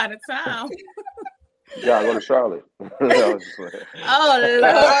 Not move out of town. Gotta go to Charlotte. Oh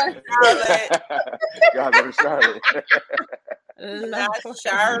Lord. Gotta go to Charlotte. Not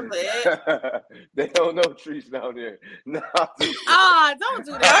Charlotte. They don't know trees down there. No. Don't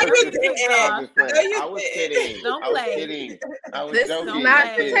do that. I was kidding. Don't play. Kidding. I was this joking. Does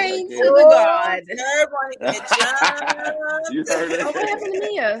not pertain to the God. You heard it. What happened to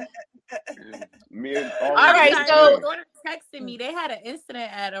Mia? All right, so daughter texted me. They had an incident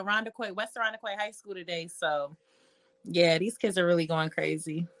at West Irondequoit High School today. So yeah, these kids are really going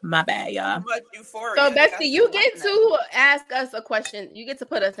crazy. My bad, y'all. So Betsy, you get to ask us a question. You get to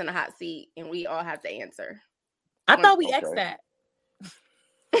put us in a hot seat, and we all have to answer. I thought we asked that.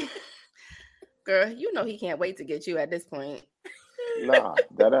 Girl, he can't wait to get you at this point. Nah,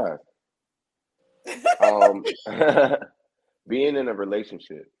 that ass. Being in a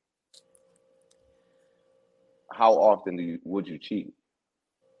relationship, how often would you cheat?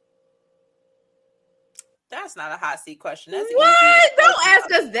 That's not a hot seat question. That's what? Don't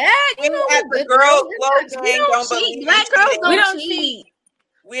ask us that. We The girls don't believe Black girls don't cheat.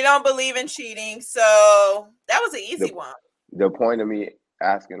 We don't believe in cheating, so that was an easy one. The point of me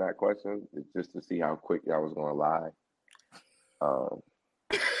asking that question is just to see how quick y'all was gonna lie.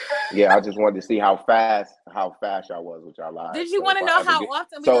 Yeah, I just wanted to see how fast y'all was with y'all lies. Did you want to know how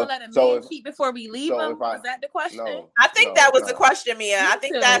often we gonna let a man cheat before we leave him? Was that the question? I think that was the question, Mia. I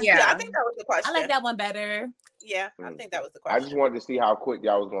think that was the question. I like that one better. Yeah, I think that was the question. I just wanted to see how quick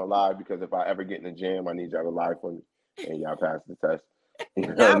y'all was gonna lie, because if I ever get in the gym, I need y'all to lie for me, and y'all pass the test. You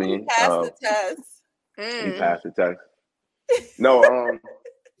know what I mean? Pass the test. You pass the test. No, I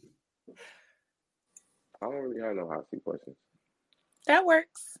don't really have no hot seat questions. That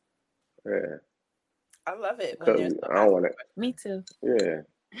works. Yeah. I love it. I don't want to. Me too. Yeah,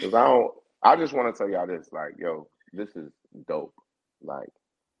 because I just want to tell y'all this, like, yo, this is dope. Like,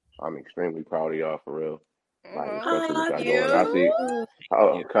 I'm extremely proud of y'all, for real. Like, especially what y'all doing. I see.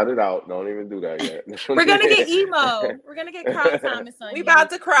 Oh, cut it out! Don't even do that yet. We're gonna get emo. We're gonna get Carl Thomas on. We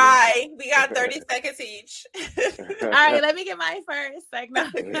about to cry. We got 30 seconds each. All right, let me get mine first. Like, no.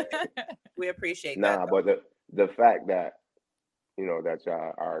 We appreciate that. Nah, but the fact that, you know, that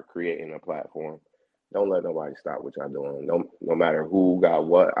y'all are creating a platform, don't let nobody stop what y'all doing. No matter who got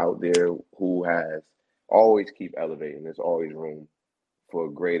what out there, who has, always keep elevating. There's always room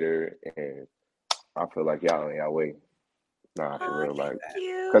for greater, and I feel like y'all on y'all way. Nah, for real, like,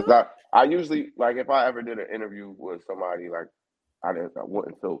 because I usually, like, if I ever did an interview with somebody, like, I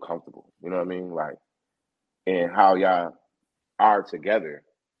wouldn't feel comfortable. You know what I mean? Like, and how y'all are together.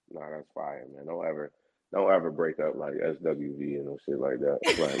 Nah, that's fire, man. Don't ever break up like SWV and no shit like that.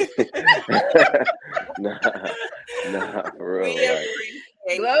 Like, nah, for real.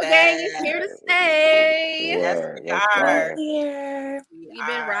 Glow Gang is here to stay. Yes, we are. We've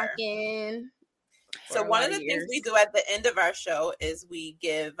been rocking. So one of the things we do at the end of our show is we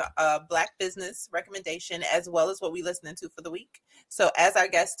give a Black business recommendation as well as what we listening to for the week. So as our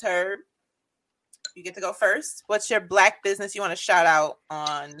guest heard, you get to go first. What's your Black business you want to shout out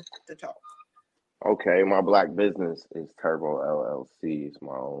on the talk? Okay, my Black business is Turbo LLC. It's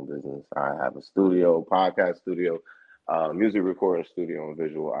my own business. I have a studio, podcast studio, music recording studio, and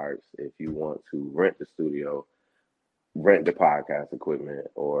visual arts. If you want to rent the studio, rent the podcast equipment,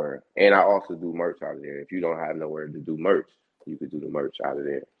 and I also do merch out of there. If you don't have nowhere to do merch, you could do the merch out of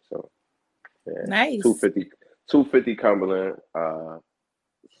there. So, yeah. Nice. 250 Cumberland,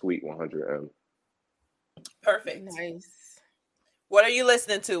 Suite 100M. Perfect. Nice. What are you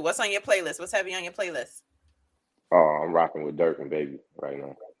listening to? What's on your playlist? What's heavy on your playlist? Oh, I'm rocking with Dirk and Baby right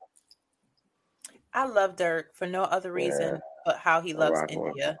now. I love Dirk for no other reason but how he loves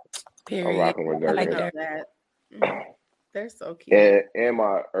India. Period. I'm rocking with Dirk. I like Dirk. They're so cute. And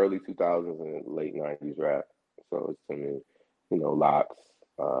my early 2000s and late 90s rap. So it's, to me, you know, Locks,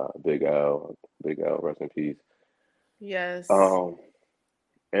 Big L, rest in peace. Yes.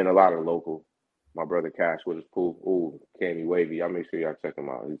 And a lot of local. My brother Cash with his pool. Ooh, Cammy Wavy. Y'all make sure y'all check him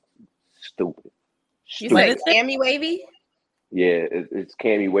out. He's stupid. You said Cammy Wavy? Yeah, it's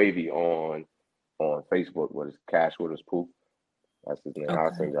Cammy Wavy on Facebook, but it's Cash with his pool. That's his name. Okay.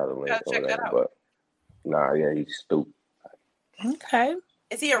 I'll send y'all the link or whatever. But nah, yeah, he's stupid. Okay.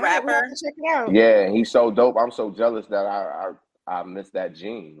 Is he a rapper? Check it out. Yeah, he's so dope. I'm so jealous that I missed that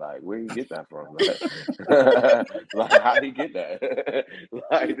gene. Like, where you get that from? Like, how do you get that?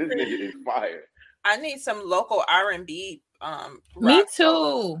 Like, this nigga is fire. I need some local R&B. Me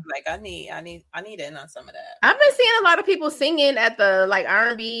too. Like, I need in on some of that. I've been seeing a lot of people singing at the like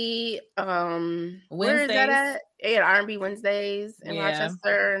R&B. Wednesdays. Where is that at? Yeah, R&B Wednesdays in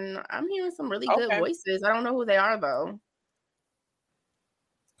Rochester, and I'm hearing some really good voices. I don't know who they are though.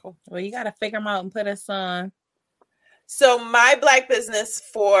 Cool. Well, you got to figure them out and put us on. So my Black business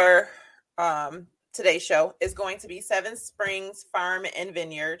for today's show is going to be Seven Springs Farm and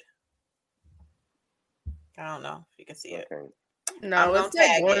Vineyard. I don't know if you can see it. Okay. No, it's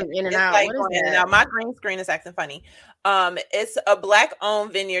like going in and out. Like going in and out. My green screen is acting funny. It's a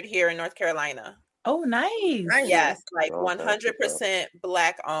Black-owned vineyard here in North Carolina. Oh, nice. Yes, like 100%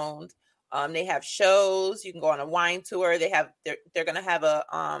 Black-owned. They have shows. You can go on a wine tour. They're gonna have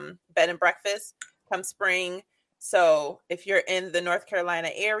a bed and breakfast come spring. So if you're in the North Carolina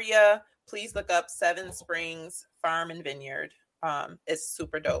area, please look up Seven Springs Farm and Vineyard. It's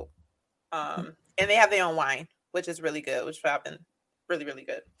super dope. And they have their own wine, which is really good, which I've been really, really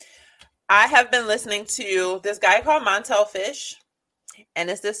good. I have been listening to this guy called Montel Fish, and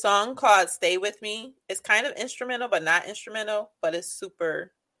it's this song called Stay With Me. It's kind of instrumental, but not instrumental, but it's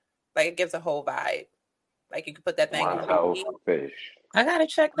super, like, it gives a whole vibe. Like, you could put that thing on Fish. I gotta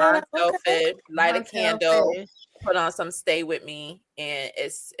check that out. Fish, light a candle, put on some Stay With Me, and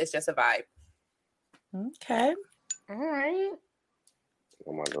it's just a vibe. Okay. All right. You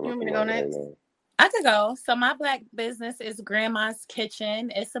want me to go next? I could go. So my Black business is Grandma's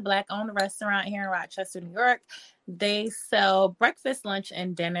Kitchen. It's a Black-owned restaurant here in Rochester, New York. They sell breakfast, lunch,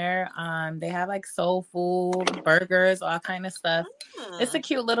 and dinner. They have like soul food, burgers, all kind of stuff. It's a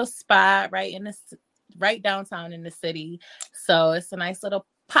cute little spot right downtown in the city. So it's a nice little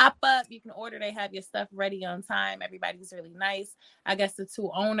pop-up. You can order. They have your stuff ready on time. Everybody's really nice. I guess the two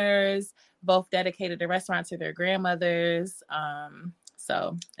owners both dedicated the restaurant to their grandmothers.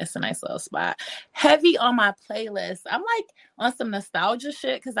 So it's a nice little spot. Heavy on my playlist. I'm like on some nostalgia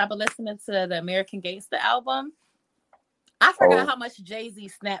shit because I've been listening to the American Gangster album. I forgot how much Jay-Z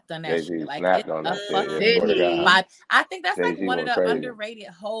snapped on that Jay-Z shit. Like snapped on that shit. I think that's Jay-Z like one of the crazy. underrated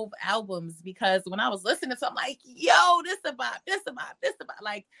Hove albums because when I was listening to it, I'm like, yo, this about.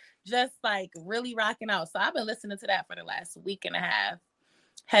 Like just like really rocking out. So I've been listening to that for the last week and a half.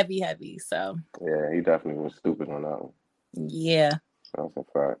 Heavy. So yeah, he definitely was stupid on that one. Yeah. That's a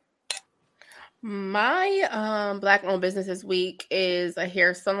fact. My Black-owned business this week is a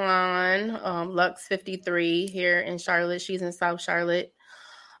hair salon, Lux 53 here in Charlotte. She's in South Charlotte.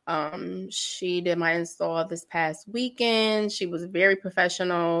 She did my install this past weekend. She was very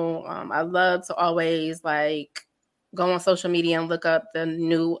professional. I love to always like go on social media and look up the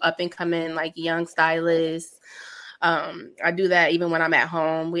new up and coming like young stylists. I do that even when I'm at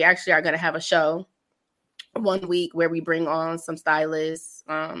home. We actually are going to have a show one week where we bring on some stylists.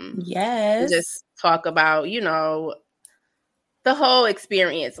 Yes. Just talk about, the whole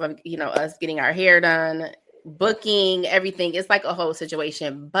experience of, us getting our hair done, booking, everything. It's like a whole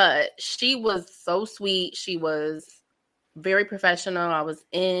situation. But she was so sweet. She was very professional. I was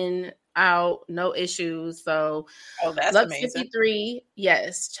in, out, no issues. So that's Lux amazing. 53,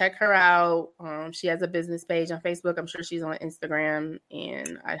 yes, check her out. She has a business page on Facebook. I'm sure she's on Instagram,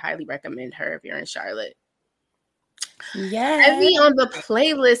 and I highly recommend her if you're in Charlotte. Yeah. Heavy on the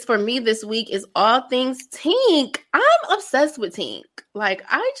playlist for me this week is all things Tink. I'm obsessed with Tink. Like,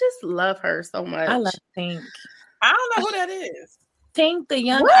 I just love her so much. I love Tink. I don't know who that is. Tink, the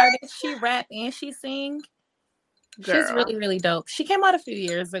young artist, she rap and she sing. Girl. She's really, really dope. She came out a few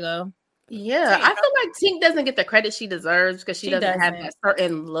years ago. Yeah, I feel like Tink doesn't get the credit she deserves because she doesn't have that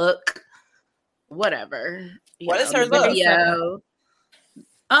certain look. Whatever. What is her look? Video.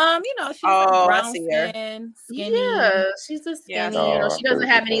 She's like brown skin, skinny. Yeah, she's a skinny. She doesn't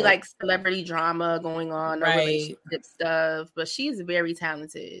have any like celebrity drama going on or relationship stuff, but she's very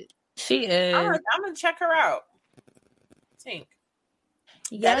talented. She is. I'm gonna check her out. Tink.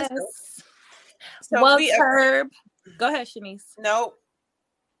 Yes. So Herb. Go ahead, Shanice. Nope.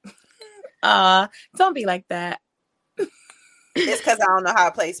 Don't be like that. It's because I don't know how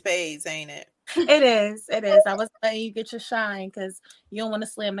to play spades, ain't it? It is. I was letting you get your shine because you don't want to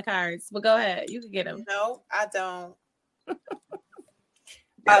slam the cards. But go ahead. You can get them. No, I don't. We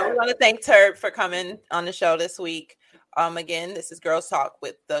want to thank Turb for coming on the show this week. Again, this is Girls Talk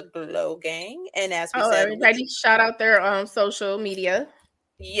with the Glow Gang. And as we said, everybody shout out their social media.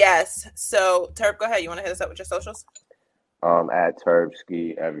 Yes. So Turb, go ahead. You want to hit us up with your socials? At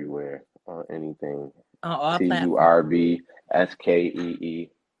Turbski everywhere on anything. All TURBSKEE.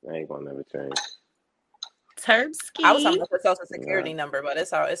 I ain't gonna never change. Turbski. I was talking about the social security number, but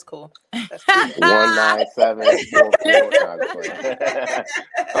it's cool. That's cool. 19744.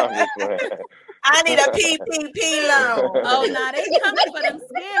 I need a PPP loan. Oh, nah, they coming for them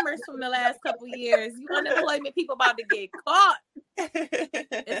scammers from the last couple years. You unemployment people about to get caught.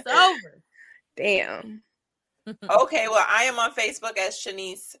 It's over. Damn. Okay, well, I am on Facebook as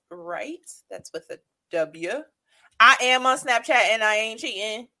Shanice Wright. That's with a W. I am on Snapchat and I ain't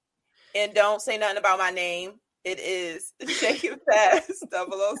cheating. And don't say nothing about my name. It is Shake It Fast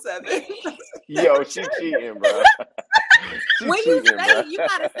 007. Yo, she cheating, bro. When you say it, you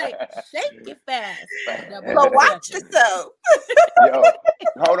gotta say Shake It Fast. So watch yourself. Yo,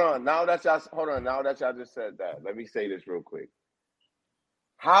 hold on. Now that y'all just said that, let me say this real quick.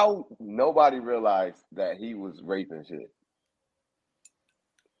 How nobody realized that he was raping shit?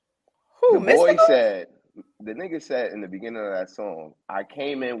 Who? The nigga said in the beginning of that song, I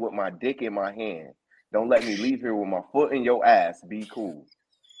came in with my dick in my hand. Don't let me leave here with my foot in your ass. Be cool.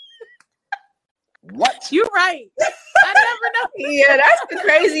 What? You right. I never know. Yeah, that's the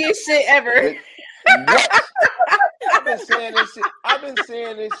craziest shit ever. What? I've been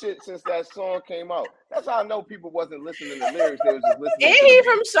saying this shit since that song came out. That's how I know people wasn't listening to lyrics. They was just listening. And he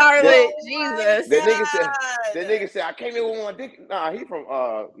from Charlotte. Jesus. The nigga said, I came in with my dick. Nah, he from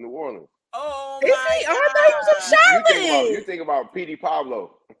New Orleans. Oh, is he? I thought he was from Charlotte. You think about P.D.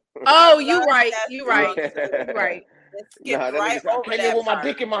 Pablo. Oh, you right. Nah, I came in with my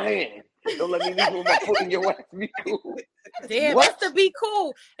dick in my hand. Don't let me leave with my foot in your ass. Be cool. Damn, what's to be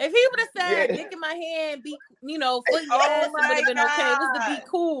cool? If he would have said dick in my hand, be foot in your ass, it would have been okay. What's to be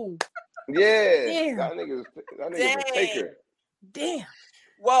cool? Yeah. Damn. That nigga's a taker. Damn.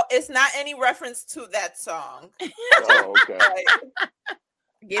 Well, it's not any reference to that song. Oh, okay.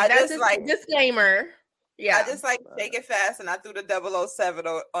 Yeah, that's just disclaimer. Yeah. I just Take It Fast, and I threw the 007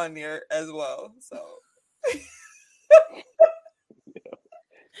 on there as well. So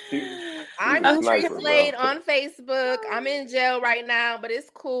I'm Free Slade on Facebook. I'm in jail right now, but it's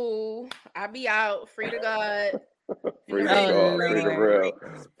cool. I'll be out. Free to God. Free to God. Free to real.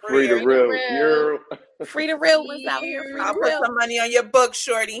 Free to real. Free to real was out here. I'll put some money on your book,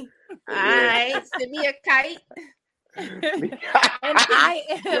 shorty. All right. Send me a kite. And I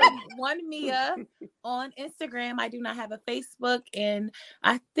am One Mia on Instagram. I do not have a Facebook, and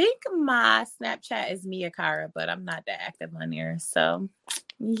I think my Snapchat is Mia Cara, but I'm not that active on there. So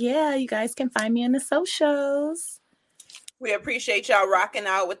yeah, you guys can find me on the socials. We appreciate y'all rocking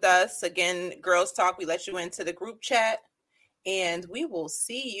out with us. Again, Girls Talk, we let you into the group chat, and we will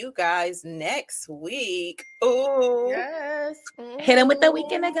see you guys next week. Oh yes. Hit them with the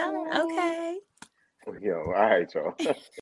weekend ago. Okay. Yo, all right, y'all.